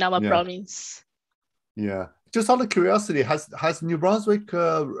in our province. Yeah. Just out of curiosity, has New Brunswick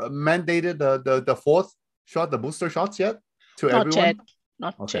mandated the fourth shot, the booster shots yet to everyone?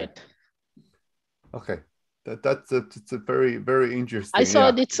 Not yet. Okay. That's a very, very interesting. I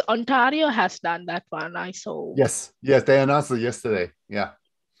saw this Ontario has done that one. I saw. Yes, they announced it yesterday. Yeah.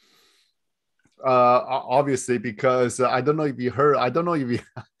 Obviously, because I don't know if you heard. I don't know if you.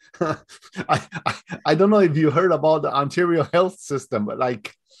 I don't know if you heard about the Ontario health system, but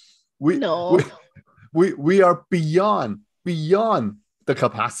like we are beyond the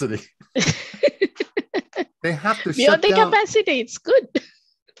capacity. They have to beyond the capacity. It's good.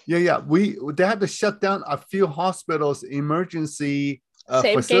 Yeah. They have to shut down a few hospitals, emergency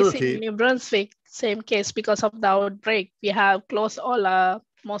same facility. Case in New Brunswick. Same case because of the outbreak. We have closed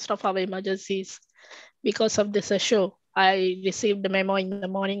most of our emergencies because of this issue. I received the memo in the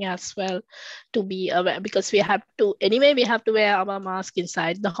morning as well to be aware because we have to wear our mask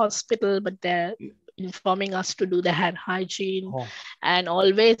inside the hospital, but they're informing us to do the hand hygiene and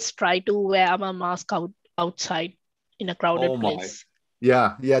always try to wear our mask outside in a crowded place.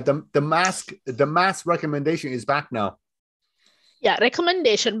 Yeah. The mask recommendation is back now. Yeah,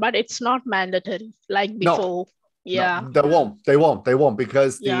 recommendation, but it's not mandatory like before. Yeah, no, they won't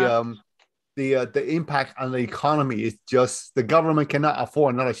because the impact on the economy is just the government cannot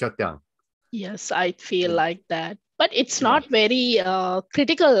afford another shutdown. Yes, I feel like that, but it's not very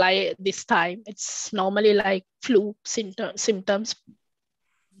critical like this time. It's normally like flu symptoms.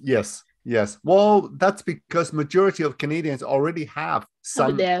 Yes. Well, that's because majority of Canadians already have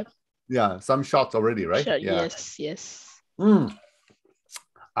some shots already, right? Sure, yes.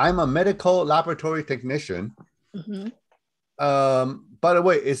 I'm a medical laboratory technician. By the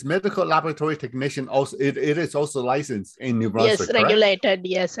way, is medical laboratory technician also it is also licensed in New Brunswick? Yes, regulated.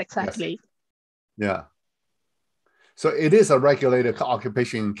 Yes, exactly. Yes. Yeah. So it is a regulated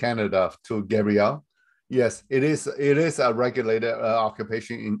occupation in Canada, to Gabrielle. Yes, it is a regulated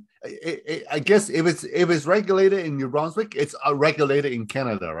occupation I guess if it's regulated in New Brunswick, it's regulated in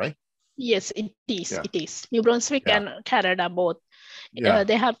Canada, right? Yes, it is. It is. New Brunswick and Canada both.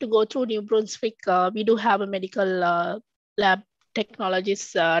 They have to go through New Brunswick. We do have a medical lab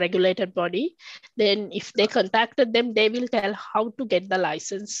technologies regulated body. Then if they contacted them, they will tell how to get the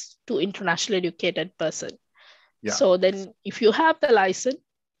license to internationally educated person. So then if you have the license,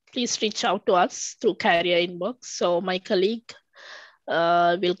 please reach out to us through Career Inbox. So my colleague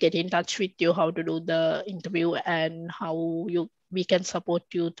will get in touch with you how to do the interview and how we can support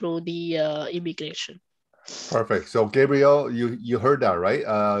you through the immigration. Perfect. So Gabriel, you heard that, right?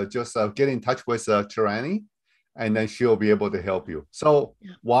 Just get in touch with Tirani, and then she'll be able to help you. So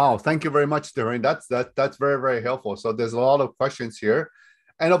wow, thank you very much, Tirani. That's very, very helpful. So there's a lot of questions here,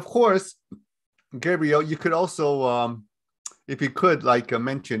 and of course, Gabriel, you could also, if you could, like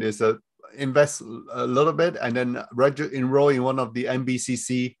mention, is invest a little bit and then enroll in one of the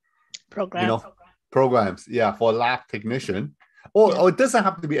NBCC programs. Yeah, for lab technician. Or it doesn't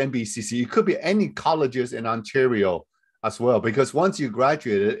have to be NBCC. It could be any colleges in Ontario as well, because once you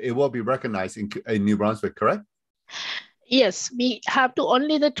graduate, it will be recognized in New Brunswick, correct? Yes, we have to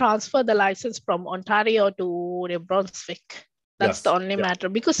only transfer the license from Ontario to New Brunswick. That's the only matter,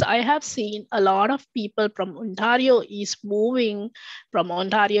 because I have seen a lot of people from Ontario is moving from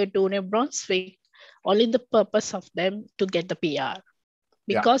Ontario to New Brunswick only the purpose of them to get the PR,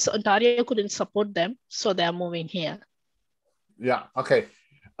 because Ontario couldn't support them, so they're moving here. Yeah. Okay.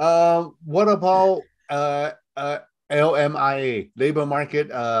 What about LMIA, labor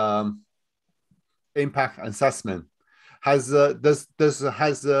market impact assessment? Has Horizon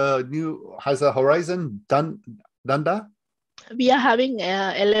done that? We are having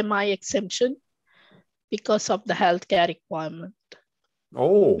LMI exemption because of the healthcare requirement.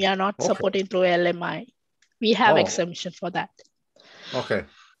 Oh, we are not supporting through LMI. We have exemption for that. Okay.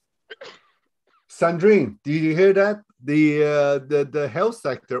 Sandrine, did you hear that? the health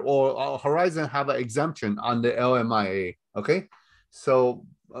sector or Horizon have an exemption on the LMIA. Okay, so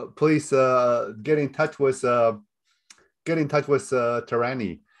please get in touch with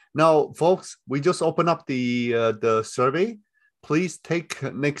Tarani. Now, folks, we just open up the survey. Please take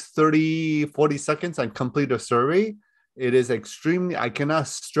next 30-40 seconds and complete the survey. It is extremely, I cannot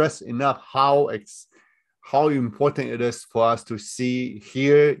stress enough how important it is for us to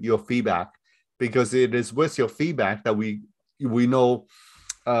hear your feedback, because it is with your feedback that we know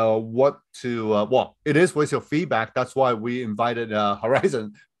what to, well, it is with your feedback. That's why we invited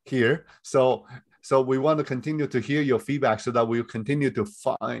Horizon here. So we want to continue to hear your feedback so that we continue to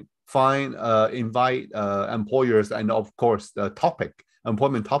invite employers, and of course the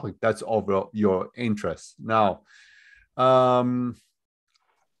employment topic that's of your interest. Now,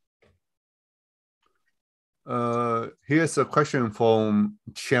 here's a question from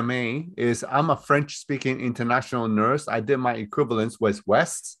Cheme. I'm a French-speaking international nurse. I did my equivalence with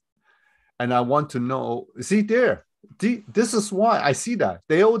West, and I want to know. See there, this is why I see that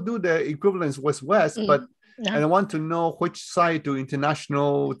they all do the equivalence with West, but. Yeah. And I want to know which side do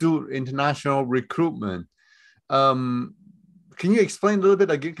international recruitment. Can you explain a little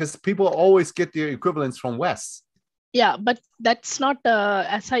bit again? Because people always get their equivalents from West. Yeah, but that's not,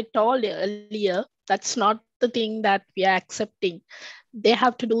 as I told earlier, that's not the thing that we are accepting. They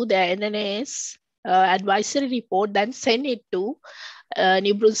have to do their NNAS advisory report, then send it to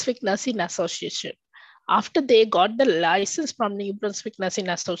New Brunswick Nursing Association. After they got the license from New Brunswick Nursing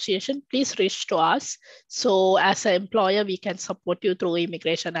Association, please reach to us. So as an employer, we can support you through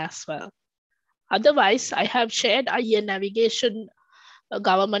immigration as well. Otherwise, I have shared IEN Navigation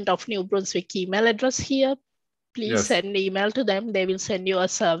Government of New Brunswick email address here. Please send email to them. They will send you a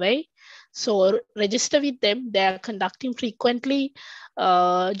survey. So register with them. They are conducting frequently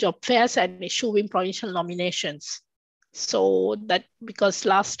job fairs and issuing provincial nominations. So that, because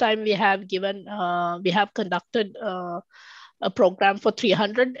last time we have conducted a program for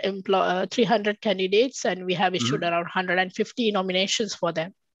 300 candidates, and we have issued around 150 nominations for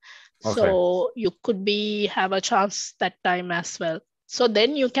them. Okay. So you could have a chance that time as well. So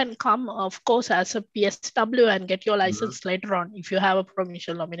then you can come, of course, as a PSW and get your license later on if you have a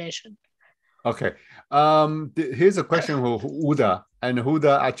provincial nomination. Okay. Here's a question from Huda, and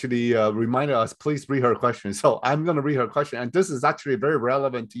Huda actually reminded us, please read her question. So I'm going to read her question, and this is actually very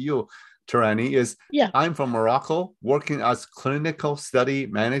relevant to you, Tarani. I'm from Morocco, working as clinical study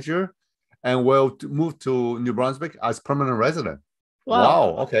manager, and will move to New Brunswick as permanent resident.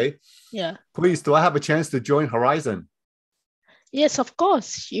 Wow. Okay. Yeah. Please, do I have a chance to join Horizon? Yes, of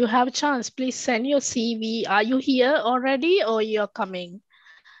course. You have a chance. Please send your CV. Are you here already, or you're coming?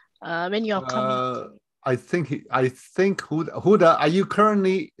 When you're coming? I think Huda, are you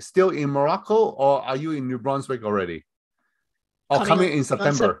currently still in Morocco, or are you in New Brunswick already? Oh, coming in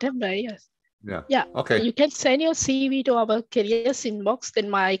September. September, yes. Yeah. Okay. You can send your CV to our careers inbox. Then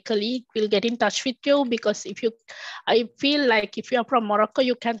my colleague will get in touch with you, because I feel like if you're from Morocco,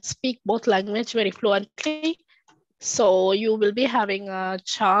 you can speak both languages very fluently. So you will be having a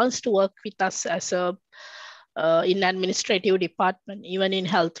chance to work with us as in administrative department, even in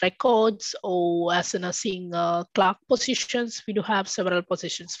health records or as a nursing clerk positions. We do have several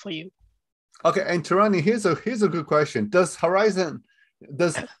positions for you. Okay, and Tarani, here's a good question. Does Horizon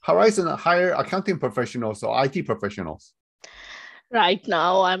hire accounting professionals or IT professionals? Right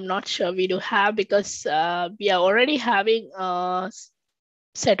now, I'm not sure we do have, because we are already having a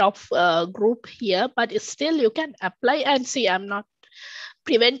set of group here, but still you can apply and see. I'm not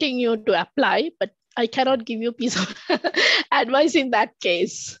preventing you to apply, but I cannot give you piece of advice in that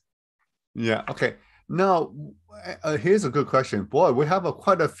case. Yeah. Okay. Now, here's a good question. Boy, we have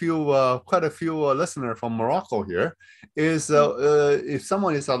quite a few listeners from Morocco here. If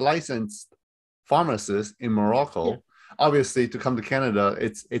someone is a licensed pharmacist in Morocco, obviously to come to Canada,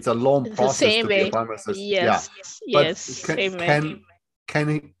 it's a long process to be a pharmacist. Yes. Yeah. Yes. But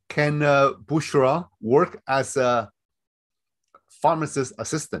can Bushra work as a pharmacist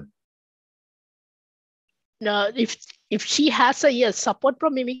assistant? No, if she has a support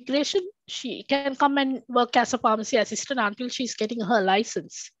from immigration, she can come and work as a pharmacy assistant until she's getting her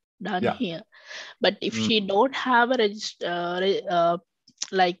license done here. But if she don't have a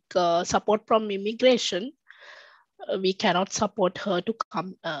support from immigration, we cannot support her to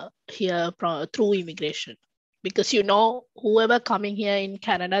come here through immigration, because whoever coming here in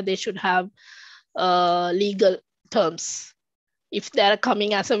Canada, they should have legal terms. If they're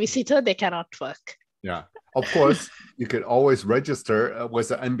coming as a visitor, they cannot work. Yeah. Of course, you could always register with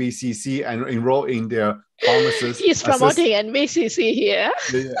the NBCC and enroll in their pharmacist. He's promoting NBCC here.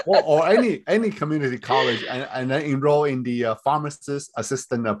 Yeah. Well, or any community college, and then enroll in the pharmacist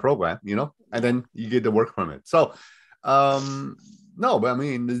assistant program, and then you get the work permit. So, no, but I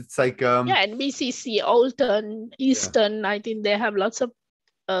mean, it's like NBCC, Alton, Eastern. I think they have lots of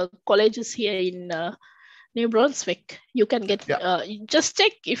colleges here in New Brunswick. You can get just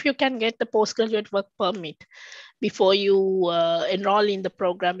check if you can get the postgraduate work permit before you enroll in the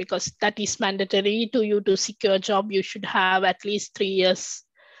program, because that is mandatory to you to secure a job. You should have at least 3 years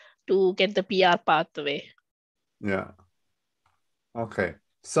to get the PR pathway. Yeah. Okay.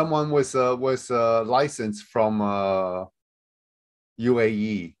 Someone was licensed from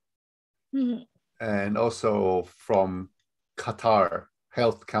UAE and also from Qatar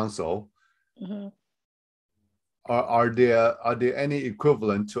Health Council. Are there any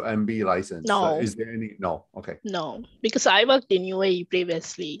equivalent to MB license? No. Is there any? No. Okay. No, because I worked in UAE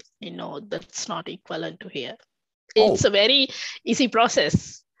previously. That's not equivalent to here. It's a very easy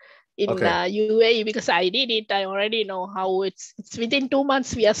process in UAE because I did it. I already know how it's within 2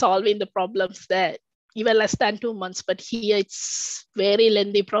 months we are solving the problems there. Even less than 2 months, but here it's very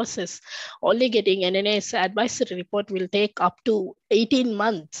lengthy process. Only getting NNA's advisory report will take up to 18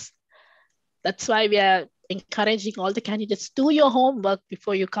 months. That's why we are encouraging all the candidates, do your homework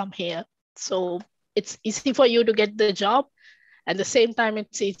before you come here. So it's easy for you to get the job. At the same time,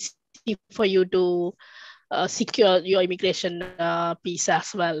 it's easy for you to secure your immigration piece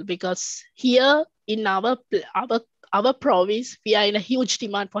as well. Because here in our province, we are in a huge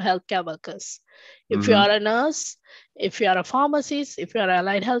demand for healthcare workers. If you are a nurse, if you are a pharmacist, if you are an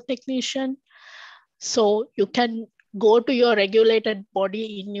allied health technician, so you can go to your regulated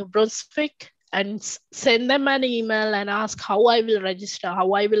body in New Brunswick and send them an email and ask how I will register,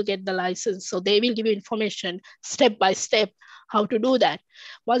 how I will get the license. So they will give you information step by step how to do that.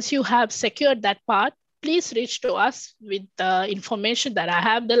 Once you have secured that part, please reach to us with the information that I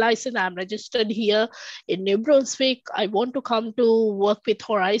have the license, I'm registered here in New Brunswick, I want to come to work with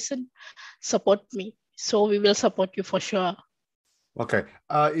Horizon, support me. So we will support you for sure. Okay.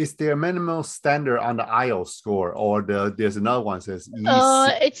 Is there a minimum standard on the IELTS score, or there's another one that says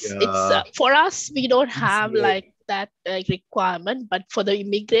it's for us, we don't have like that requirement, but for the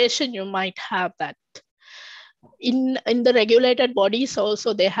immigration, you might have that. In the regulated bodies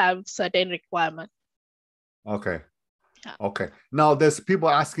also, they have certain requirement. Okay. Yeah. Okay. Now there's people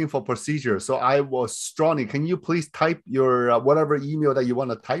asking for procedure. So I was strongly, can you please type your whatever email that you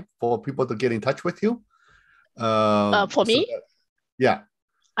want to type for people to get in touch with you? For me? Yeah.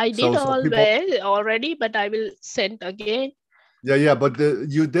 I did already, but I will send again. Yeah, but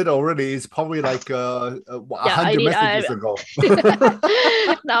you did already. It's probably like 100 messages ago.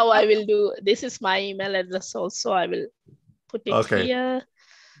 Now I will do, this is my email address also. I will put it here.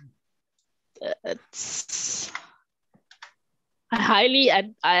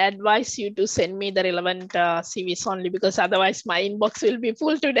 I advise you to send me the relevant CVs only, because otherwise my inbox will be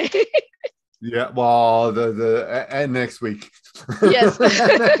full today. Yeah, well, and next week. Yes.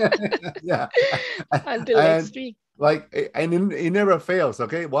 Yeah. Until next week. And it never fails.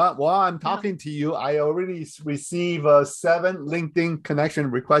 Okay. While I'm talking to you, I already receive 7 LinkedIn connection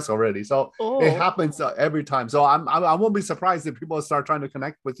requests already. So it happens every time. So I won't be surprised if people start trying to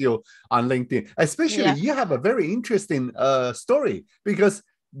connect with you on LinkedIn. Especially you have a very interesting story, because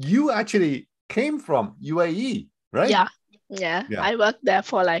you actually came from UAE, right? Yeah. I worked there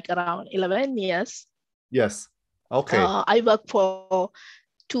for like around 11 years. Yes. Okay. I worked for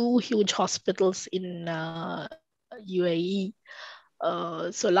 2 huge hospitals in UAE.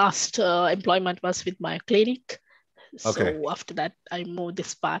 So last employment was with my clinic. So after that, I moved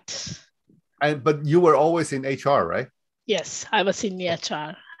this part. But you were always in HR, right? Yes, I was in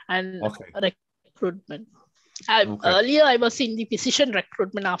HR and recruitment. Earlier, I was in the physician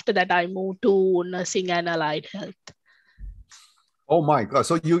recruitment. After that, I moved to nursing and allied health. Oh my God!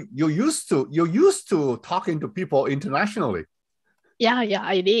 So you're used to talking to people internationally. Yeah,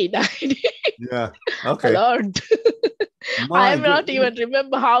 I did. Yeah. Okay. A lot. I not even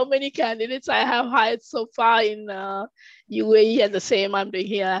remember how many candidates I have hired so far in UAE, and the same I'm doing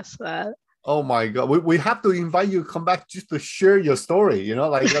here as well. Oh my God! We have to invite you to come back just to share your story.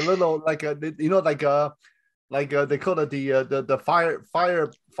 Like a little, like they call it the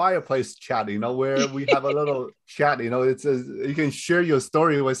fireplace chat. Where we have a little chat. It's you can share your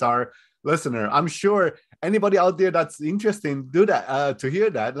story with our listener. I'm sure anybody out there that's interested, do that to hear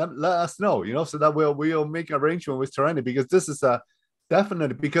that. Let us know. So that we'll make arrangement with Tarani, because this is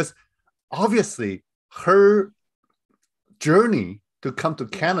definitely, because obviously her journey to come to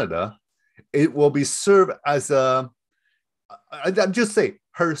Canada it will be served as I'm just saying,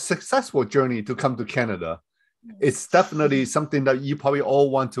 her successful journey to come to Canada. It's definitely something that you probably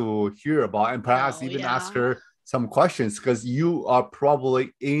all want to hear about, and perhaps even ask her some questions, because you are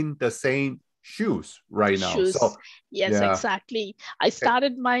probably in the same shoes right now. So yes, exactly. I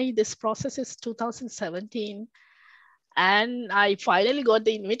started this process is 2017, and I finally got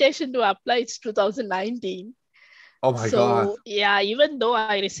the invitation to apply. It's 2019. Oh my God. Yeah, even though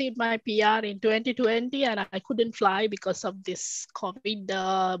I received my PR in 2020 and I couldn't fly because of this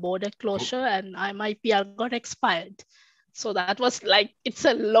COVID border closure, and my PR got expired. So that was like, it's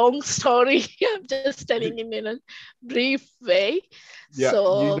a long story. I'm just telling in a brief way. Yeah,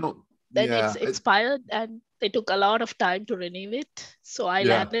 so then it's expired, and they took a lot of time to renew it. So I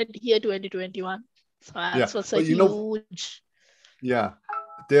landed here 2021. So that was a huge.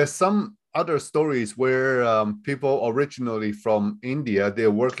 There's some other stories where people originally from India,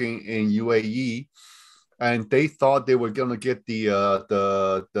 they're working in UAE, and they thought they were gonna get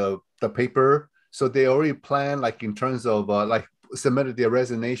the paper, so they already planned, like in terms of like submitted their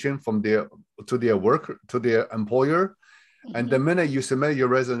resignation from their employer. And the minute you submit your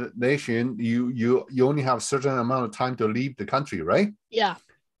resignation, you only have a certain amount of time to leave the country, right? Yeah.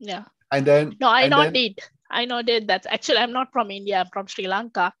 And then I know that actually I'm not from India. I'm from Sri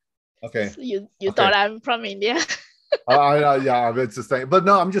Lanka. Okay. So you thought I'm from India. Yeah, it's the same. But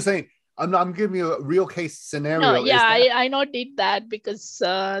no, I'm just saying, I'm giving you a real case scenario. No, I not did that because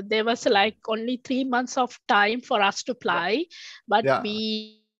there was like only 3 months of time for us to apply, but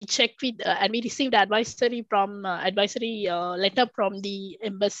we checked with and we received advisory letter from the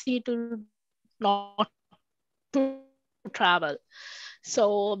embassy to not to travel.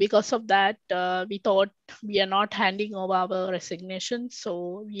 So because of that, we thought we are not handing over our resignation.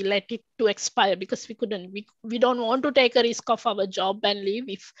 So we let it to expire because we don't want to take a risk of our job and leave.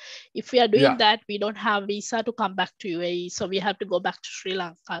 If we are doing that, we don't have visa to come back to UAE. So we have to go back to Sri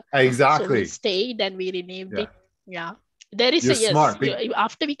Lanka. Exactly. So we stayed and we renewed it. Yeah. There is smart.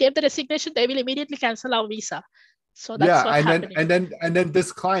 After we gave the resignation, they will immediately cancel our visa. So that's what's happening. And then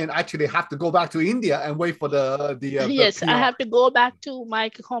this client actually have to go back to India and wait for the yes, I have to go back to my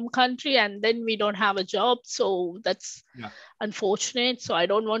home country, and then we don't have a job. So that's unfortunate. So I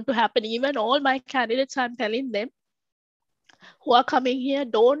don't want to happen. Even all my candidates, I'm telling them who are coming here,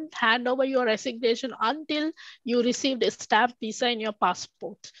 don't hand over your resignation until you receive a stamp visa in your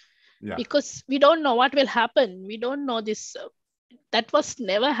passport. Because we don't know what will happen. We don't know this. That was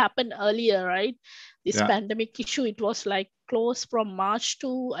never happened earlier, right? This pandemic issue, it was like closed from March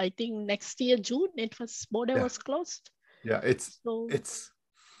to I think next year June. Border was closed. It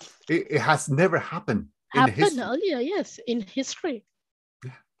has never happened earlier, yes, in history.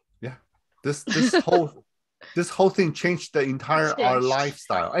 This whole thing changed the entire our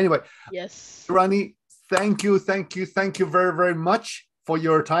lifestyle. Anyway, yes, Rani, thank you very, very much for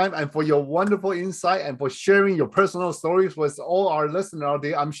your time and for your wonderful insight and for sharing your personal stories with all our listeners out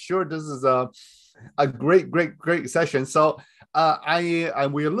there. I'm sure this is a great session. So we're a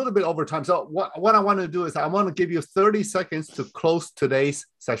little bit over time. So what I want to do is I want to give you 30 seconds to close today's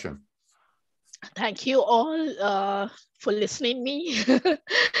session. Thank you all for listening me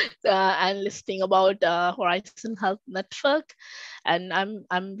and listening about Horizon Health Network. And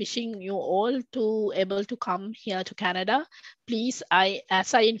I'm wishing you all to able to come here to Canada. Please,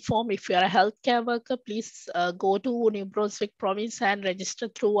 as I inform, if you are a healthcare worker, please go to New Brunswick province and register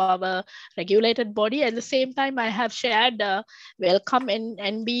through our regulated body. At the same time, I have shared welcome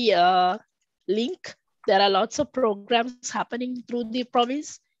NB link. There are lots of programs happening through the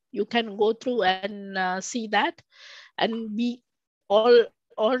province. You can go through and see that. And we all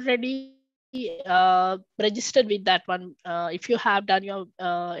already registered with that one. If you have done your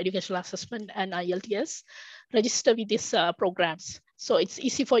educational assessment and IELTS, register with these programs. So it's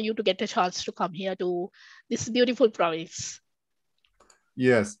easy for you to get a chance to come here to this beautiful province.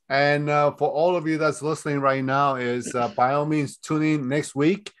 Yes, and for all of you that's listening right now, is by all means tune in next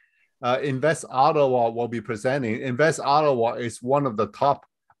week. Invest Ottawa will be presenting. Invest Ottawa is one of the top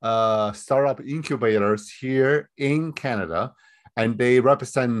startup incubators here in Canada, and they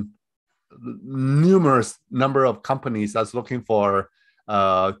represent numerous number of companies that's looking for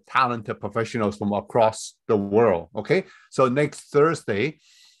talented professionals from across the world. Okay, so next Thursday,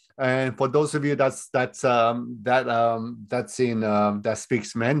 and for those of you that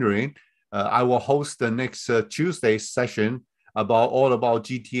speaks Mandarin, I will host the next Tuesday session all about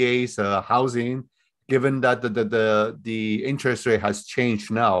GTA's housing. Given that the interest rate has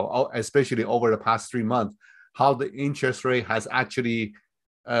changed now, especially over the past 3 months, how the interest rate has actually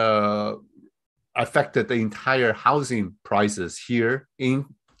affected the entire housing prices here in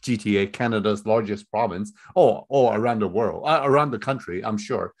GTA, Canada's largest province, or around the world, around the country, I'm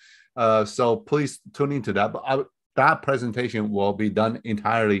sure. So please tune into that. But that presentation will be done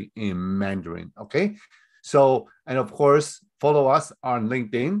entirely in Mandarin. Okay. So, and of course, follow us on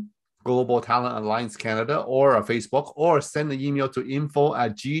LinkedIn, Global Talent Alliance Canada, or on Facebook, or send an email to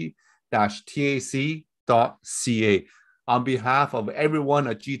info@g-tac.ca. On behalf of everyone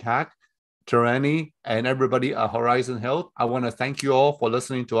at G-TAC, Terani, and everybody at Horizon Health, I want to thank you all for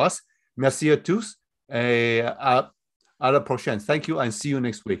listening to us. Merci à tous. Et à la prochaine. Thank you and see you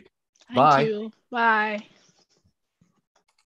next week. Thank you. Bye.